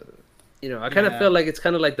 so you know I kind of Yeah. feel like it's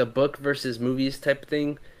kind of like the book versus movies type of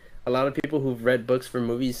thing. A lot of people who've read books for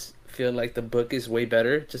movies feel like the book is way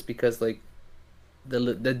better just because like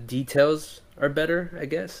the details are better, I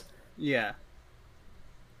guess. yeah.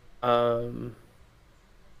 Um,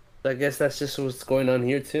 I guess that's just what's going on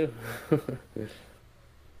here too.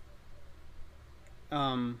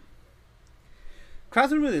 Um,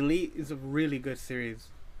 Classroom with Elite is a really good series.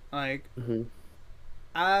 Like hmm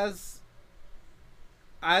as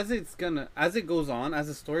as it goes on, as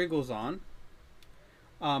the story goes on,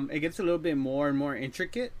 it gets a little bit more and more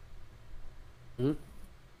intricate. hmm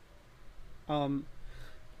Um,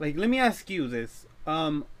 like let me ask you this.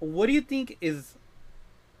 What do you think is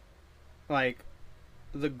like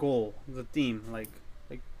the goal, the theme, like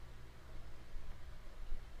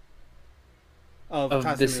of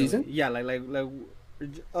Of this Classroom? season? Yeah,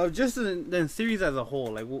 of just the series as a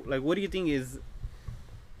whole. Like what do you think is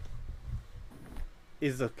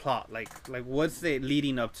the plot? Like what's it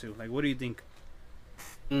leading up to? Like what do you think?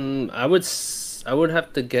 I would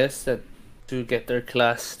have to guess that to get their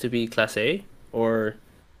class to be class A, or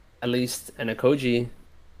at least an Akoji,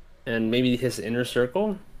 and maybe his inner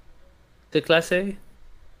circle to class A.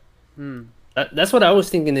 Hmm. That's what I was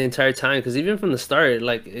thinking the entire time. Because even from the start,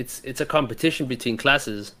 like it's a competition between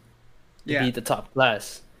classes to Yeah. be the top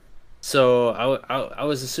class. So I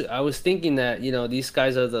was thinking that you know these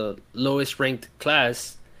guys are the lowest ranked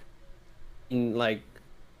class. In like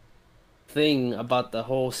thing about the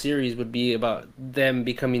whole series would be about them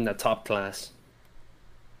becoming the top class.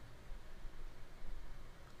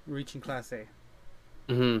 Reaching class A.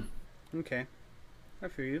 Mm-hmm. Okay. I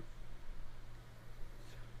feel you.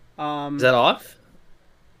 Is that off?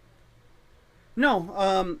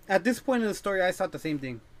 No, at this point in the story I thought the same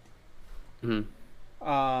thing. Mm-hmm.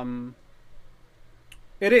 Um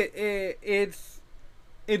it's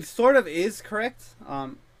it sort of is correct.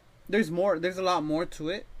 There's a lot more to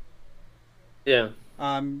it. Yeah.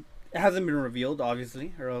 It hasn't been revealed,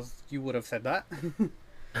 obviously, or else you would have said that.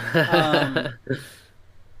 um,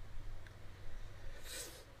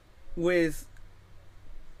 with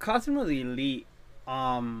Cosmo the Elite,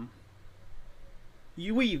 um,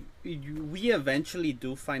 we eventually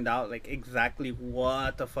do find out like exactly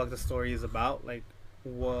what the fuck the story is about, like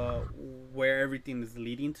where everything is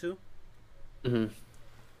leading to. hmm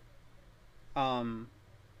Um,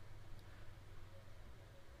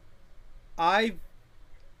 I've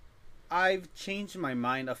I've changed my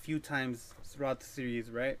mind a few times throughout the series,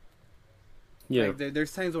 right? Yeah. Like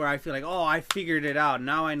there's times where I feel like, oh, I figured it out.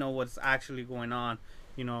 Now I know what's actually going on.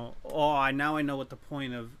 You know, oh, I now I know what the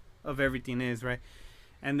point of everything is, right?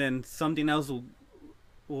 And then something else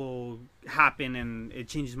will happen, and it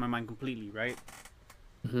changes my mind completely, right?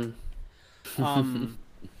 hmm Um,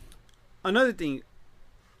 another thing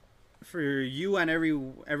for you and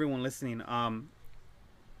everyone listening,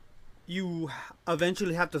 you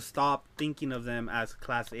eventually have to stop thinking of them as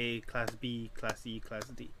class A, class B, class C, class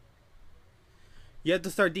D. You have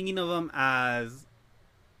to start thinking of them as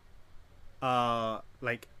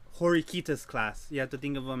like Horikita's class. You have to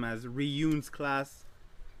think of them as Ryun's class,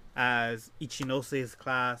 as Ichinose's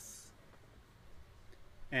class,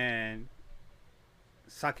 and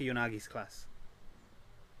Sakayonagi's class.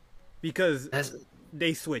 Because That's,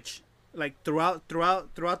 they switch. Like throughout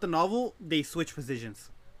the novel, they switch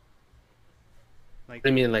positions. Like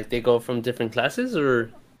I mean, like they go from different classes,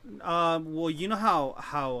 or well, you know how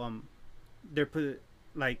they're put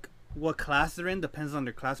like what class they're in depends on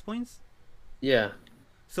their class points. yeah.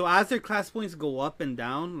 So as their class points go up and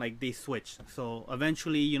down, like they switch. So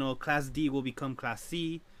eventually, you know, class D will become class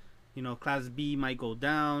C. You know, class B might go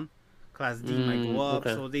down, class D might go up. Okay.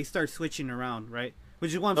 So they start switching around, right?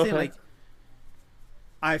 Which is what I'm saying. Okay. Like,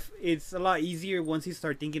 it's a lot easier once you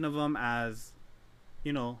start thinking of them as,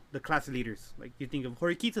 you know, the class leaders. Like you think of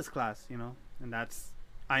Horikita's class, you know, and that's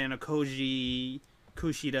Ayano Koji,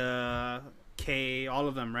 Kushida, Kei, all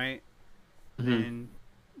of them, right? hmm And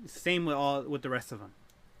same with the rest of them.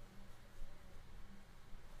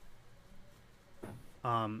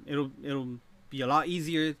 It'll be a lot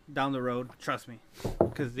easier down the road, trust me,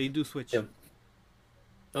 because they do switch. Yeah.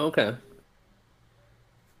 Okay.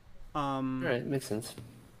 All right, makes sense.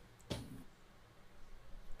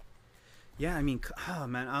 Yeah, I mean, oh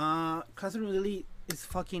man, Kazuma Lily is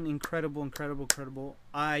fucking incredible, incredible, incredible.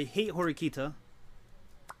 I hate Horikita.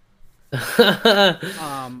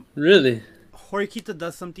 Really? Horikita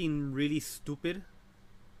does something really stupid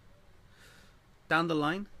down the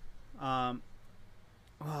line. Well,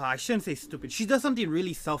 I shouldn't say stupid. She does something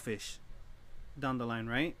really selfish down the line,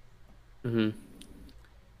 right? Mm-hmm.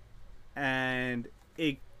 And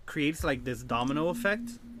it creates like this domino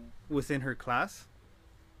effect within her class.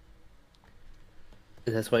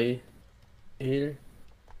 That's why you hate her?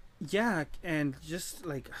 Yeah, and just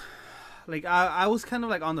like I was kind of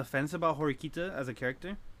like on the fence about Horikita as a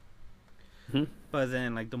character. Mhm. But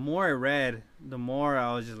then like the more I read, the more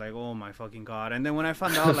I was just like, oh my fucking god. And then when I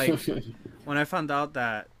found out when I found out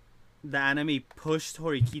that the anime pushed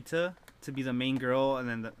Horikita to be the main girl, and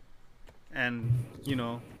then you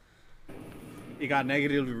know, it got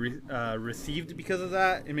negatively received because of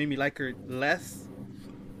that, it made me like her less.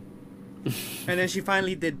 And then she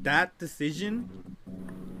finally did that decision.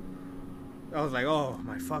 I was like, oh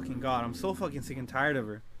my fucking god, I'm so fucking sick and tired of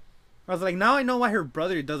her. I was like, now I know why her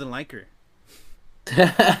brother doesn't like her.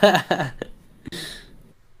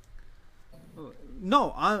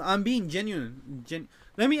 No, I'm being genuine.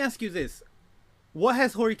 Let me ask you this: what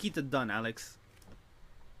has Horikita done, Alex?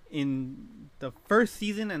 In the first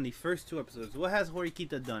season and the first 2 episodes, what has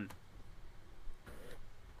Horikita done?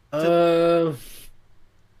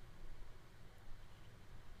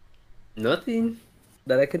 Nothing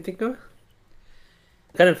that I can think of.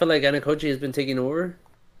 Kind of feel like Anakoji has been taking over.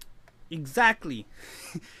 Exactly.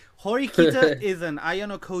 Horikita is an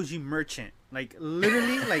Ayano Koji merchant. Like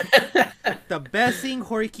literally, like the best thing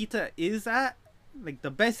Horikita is at, like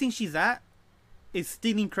the best thing she's at, is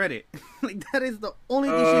stealing credit. Like that is the only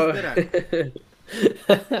thing she's good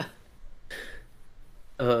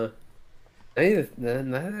at.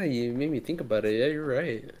 Now you made me think about it. Yeah, you're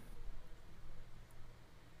right.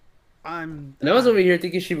 And I was over here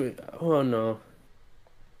thinking she would. Oh no.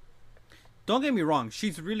 Don't get me wrong,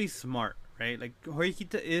 she's really smart, right? Like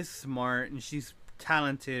Horikita is smart and she's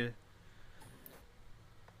talented.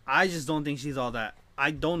 I just don't think she's all that. I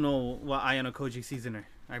don't know what Ayano Koji sees in her.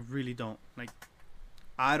 I really don't. Like,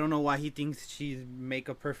 I don't know why he thinks she'd make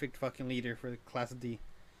a perfect fucking leader for Class D.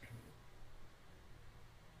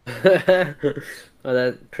 Oh,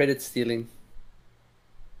 that credit stealing.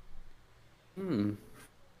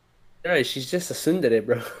 Alright, she's just a tsundere,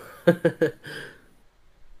 bro.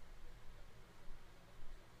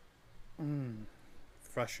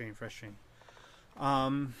 Frustrating.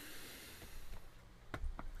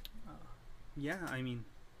 Yeah, I mean,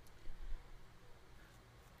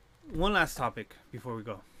 one last topic before we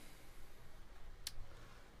go.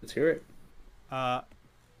 Let's hear it.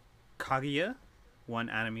 Kaguya won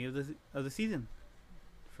anime of the season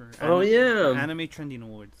for Anime Trending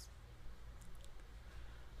Awards.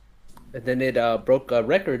 And then it broke a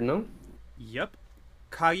record, no? Yep.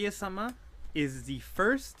 Kaguya-sama is the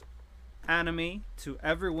first anime to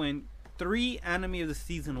ever win 3 Anime of the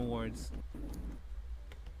Season awards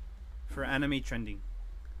for Anime Trending.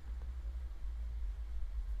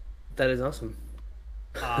 That is awesome.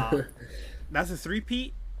 That's a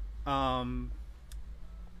 3-peat.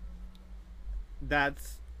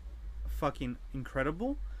 That's fucking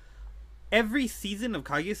incredible. Every season of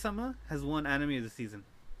Kaguya-sama has won Anime of the Season.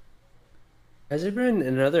 Has there been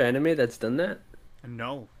another anime that's done that?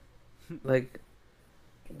 No. Like,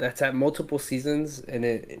 that's at multiple seasons and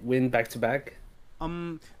it win back to back?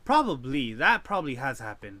 Probably. That probably has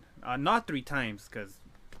happened. Not 3 times, because...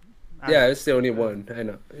 Yeah, it's the only one. I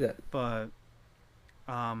know. Yeah. But,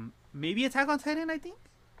 maybe Attack on Titan, I think?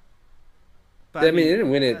 But, I mean, it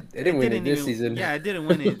didn't win it. It didn't win it this season. Yeah, it didn't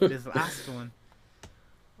win it this last one.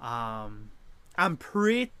 I'm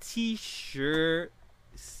pretty sure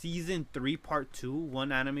season 3 part 2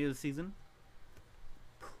 won Anime of the Season.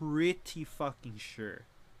 Pretty fucking sure.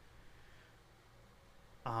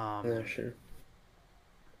 Yeah, sure.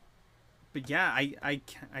 But yeah, I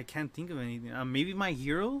can't think of anything. Maybe My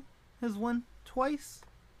Hero has won twice.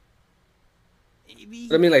 Maybe.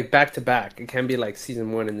 I mean, like back to back. It can be like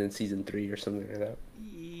season 1 and then season 3 or something like that.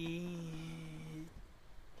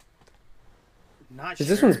 Not sure.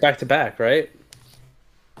 This one's back to back, right?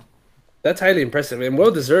 That's highly impressive and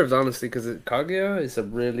well deserved, honestly, because Kaguya is a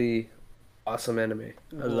really awesome anime.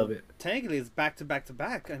 I love it. Technically, it's back to back to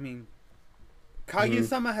back. I mean,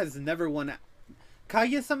 Kaguya-sama has never won.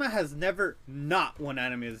 Kaguya-sama has never not won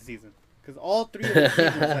Anime of the Season, because all 3 of the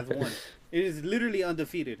seasons has won. It is literally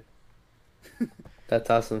undefeated. That's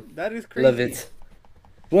awesome. That is crazy. Love it.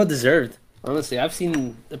 Well deserved. Honestly, I've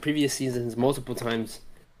seen the previous seasons multiple times,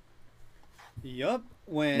 Yup.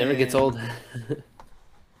 When Never gets old.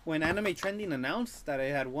 when Anime Trending announced that I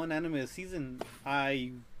had one anime a season,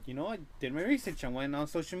 I did my research. I went on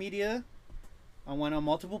social media. I went on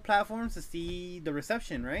multiple platforms to see the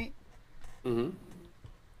reception. Right. Mm-hmm.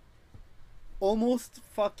 Almost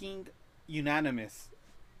fucking unanimous.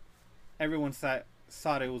 Everyone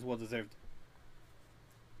thought it was well deserved.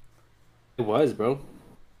 It was, bro.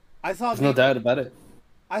 I saw. There's no doubt about it.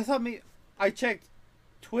 I saw me. I checked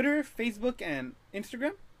Twitter, Facebook, and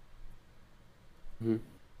Instagram. Mm-hmm.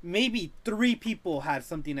 Maybe 3 people had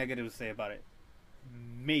something negative to say about it.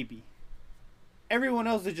 Maybe. Everyone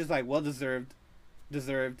else is just like, well deserved,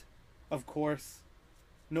 of course,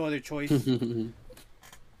 no other choice.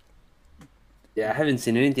 Yeah, I haven't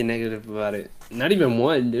seen anything negative about it. Not even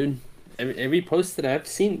one, dude. Every post that I've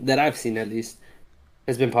seen at least,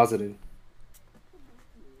 has been positive.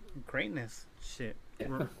 Greatness, shit.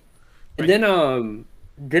 Yeah. And then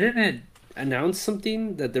didn't it announce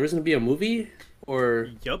something that there was gonna be a movie or?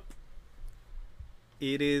 Yup.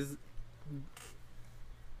 It is.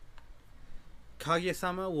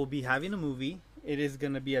 Kaguya-sama will be having a movie. It is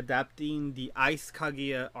gonna be adapting the Ice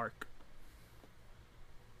Kaguya arc.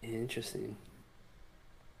 Interesting.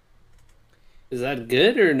 Is that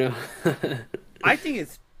good or no? I think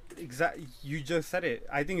it's You just said it.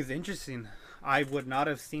 I think it's interesting. I would not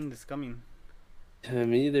have seen this coming.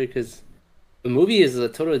 Me either, because the movie is a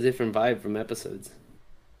totally different vibe from episodes.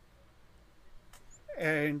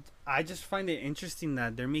 And I just find it interesting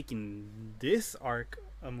that they're making this arc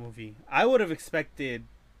a movie. I would have expected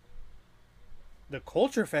the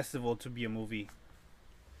Culture Festival to be a movie.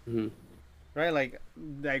 Mm-hmm. Right? Like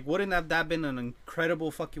wouldn't have that been an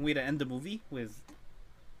incredible fucking way to end the movie with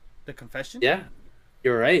the confession? Yeah,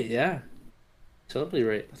 you're right. Yeah, totally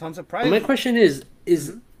right. So I'm surprised. But my question is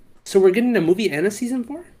so we're getting a movie and a season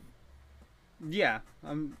 4? Yeah,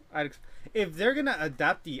 if they're gonna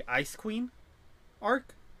adapt the Ice Queen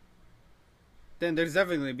arc, then there's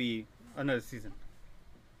definitely gonna be another season.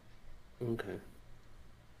 Okay.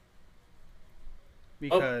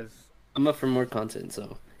 Because I'm up for more content,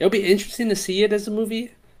 so it'll be interesting to see it as a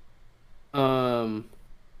movie. I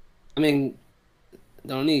mean,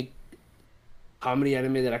 the only comedy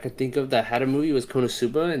anime that I could think of that had a movie was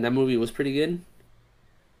Konosuba, and that movie was pretty good.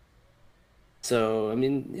 So I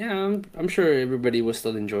mean, yeah, I'm sure everybody will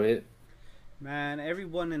still enjoy it. man,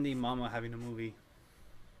 everyone and their mama having a movie.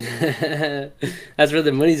 That's where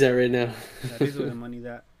the money's at right now. That is where the money's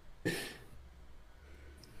at.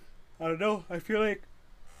 I don't know. I feel like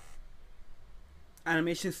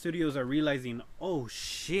animation studios are realizing, oh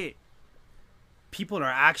shit, people are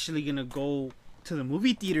actually gonna go to the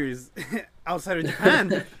movie theaters outside of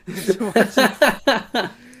Japan.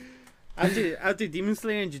 After Demon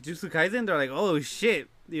Slayer and Jujutsu Kaisen, they're like, oh shit,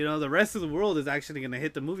 the rest of the world is actually gonna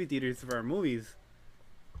hit the movie theaters for our movies.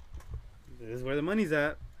 This is where the money's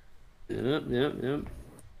at. Yep.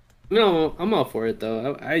 No, I'm all for it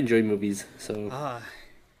though. I enjoy movies, so.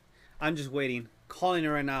 I'm just waiting. Calling it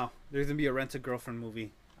right now. There's gonna be a Rent a Girlfriend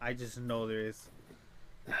movie. I just know there is.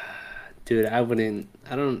 Dude, I wouldn't.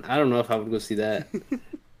 I don't know if I would go see that.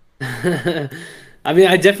 I mean,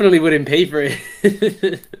 I definitely wouldn't pay for it.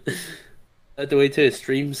 I have to wait till it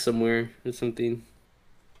streams somewhere or something.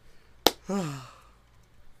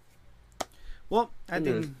 Well, I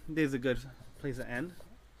think this is a good place to end.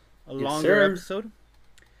 A Yes, longer sir. episode.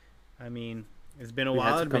 I mean, it's been a We while.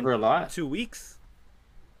 had to It's been cover a lot. 2 weeks.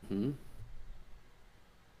 Hmm.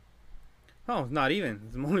 Oh, not even.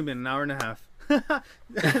 It's only been an hour and a half.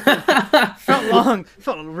 Felt long.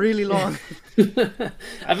 Felt really long.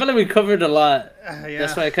 I feel like we covered a lot. Yeah.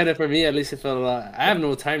 That's why for me at least, it felt a lot. I have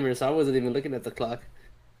no timer, so I wasn't even looking at the clock.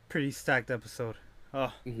 Pretty stacked episode.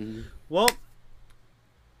 Oh. Mm-hmm. Well,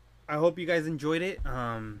 I hope you guys enjoyed it.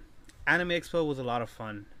 Anime Expo was a lot of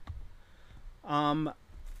fun.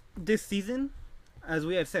 This season, as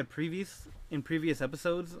we have said in previous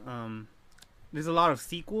episodes, there's a lot of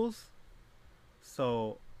sequels.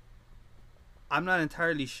 So I'm not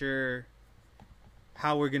entirely sure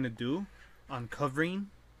how we're gonna do on covering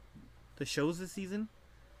the shows this season.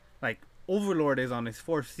 Like Overlord is on its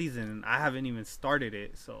 4th season and I haven't even started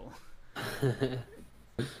it, so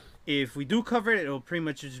if we do cover it, it'll pretty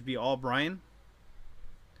much just be all Brian.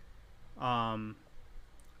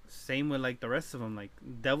 Same with like the rest of them. Like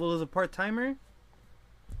Devil is a part-timer.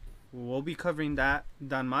 We'll be covering that.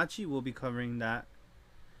 Danmachi will be covering that.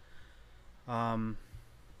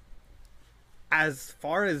 As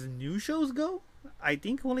far as new shows go, I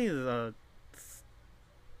think only the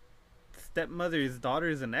Stepmother's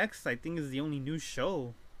Daughters and X, I think, is the only new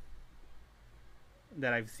show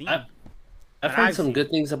that I've seen. I've that heard I've some seen. good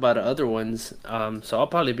things about other ones. So I'll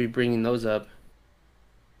probably be bringing those up.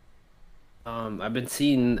 I've been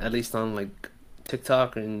seeing at least on like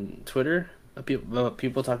TikTok and Twitter,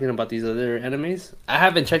 people talking about these other animes. I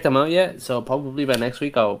haven't checked them out yet, so probably by next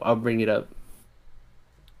week I'll bring it up.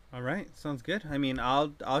 All right, sounds good. I mean,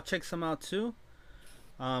 I'll check some out too.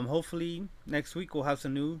 Hopefully next week we'll have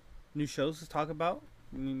some new shows to talk about.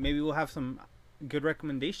 I mean, maybe we'll have some good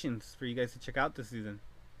recommendations for you guys to check out this season.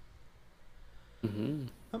 Hmm.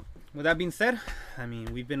 With that being said, I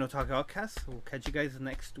mean, we've been Otaku Outcast. We'll catch you guys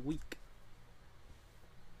next week.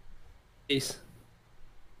 Peace.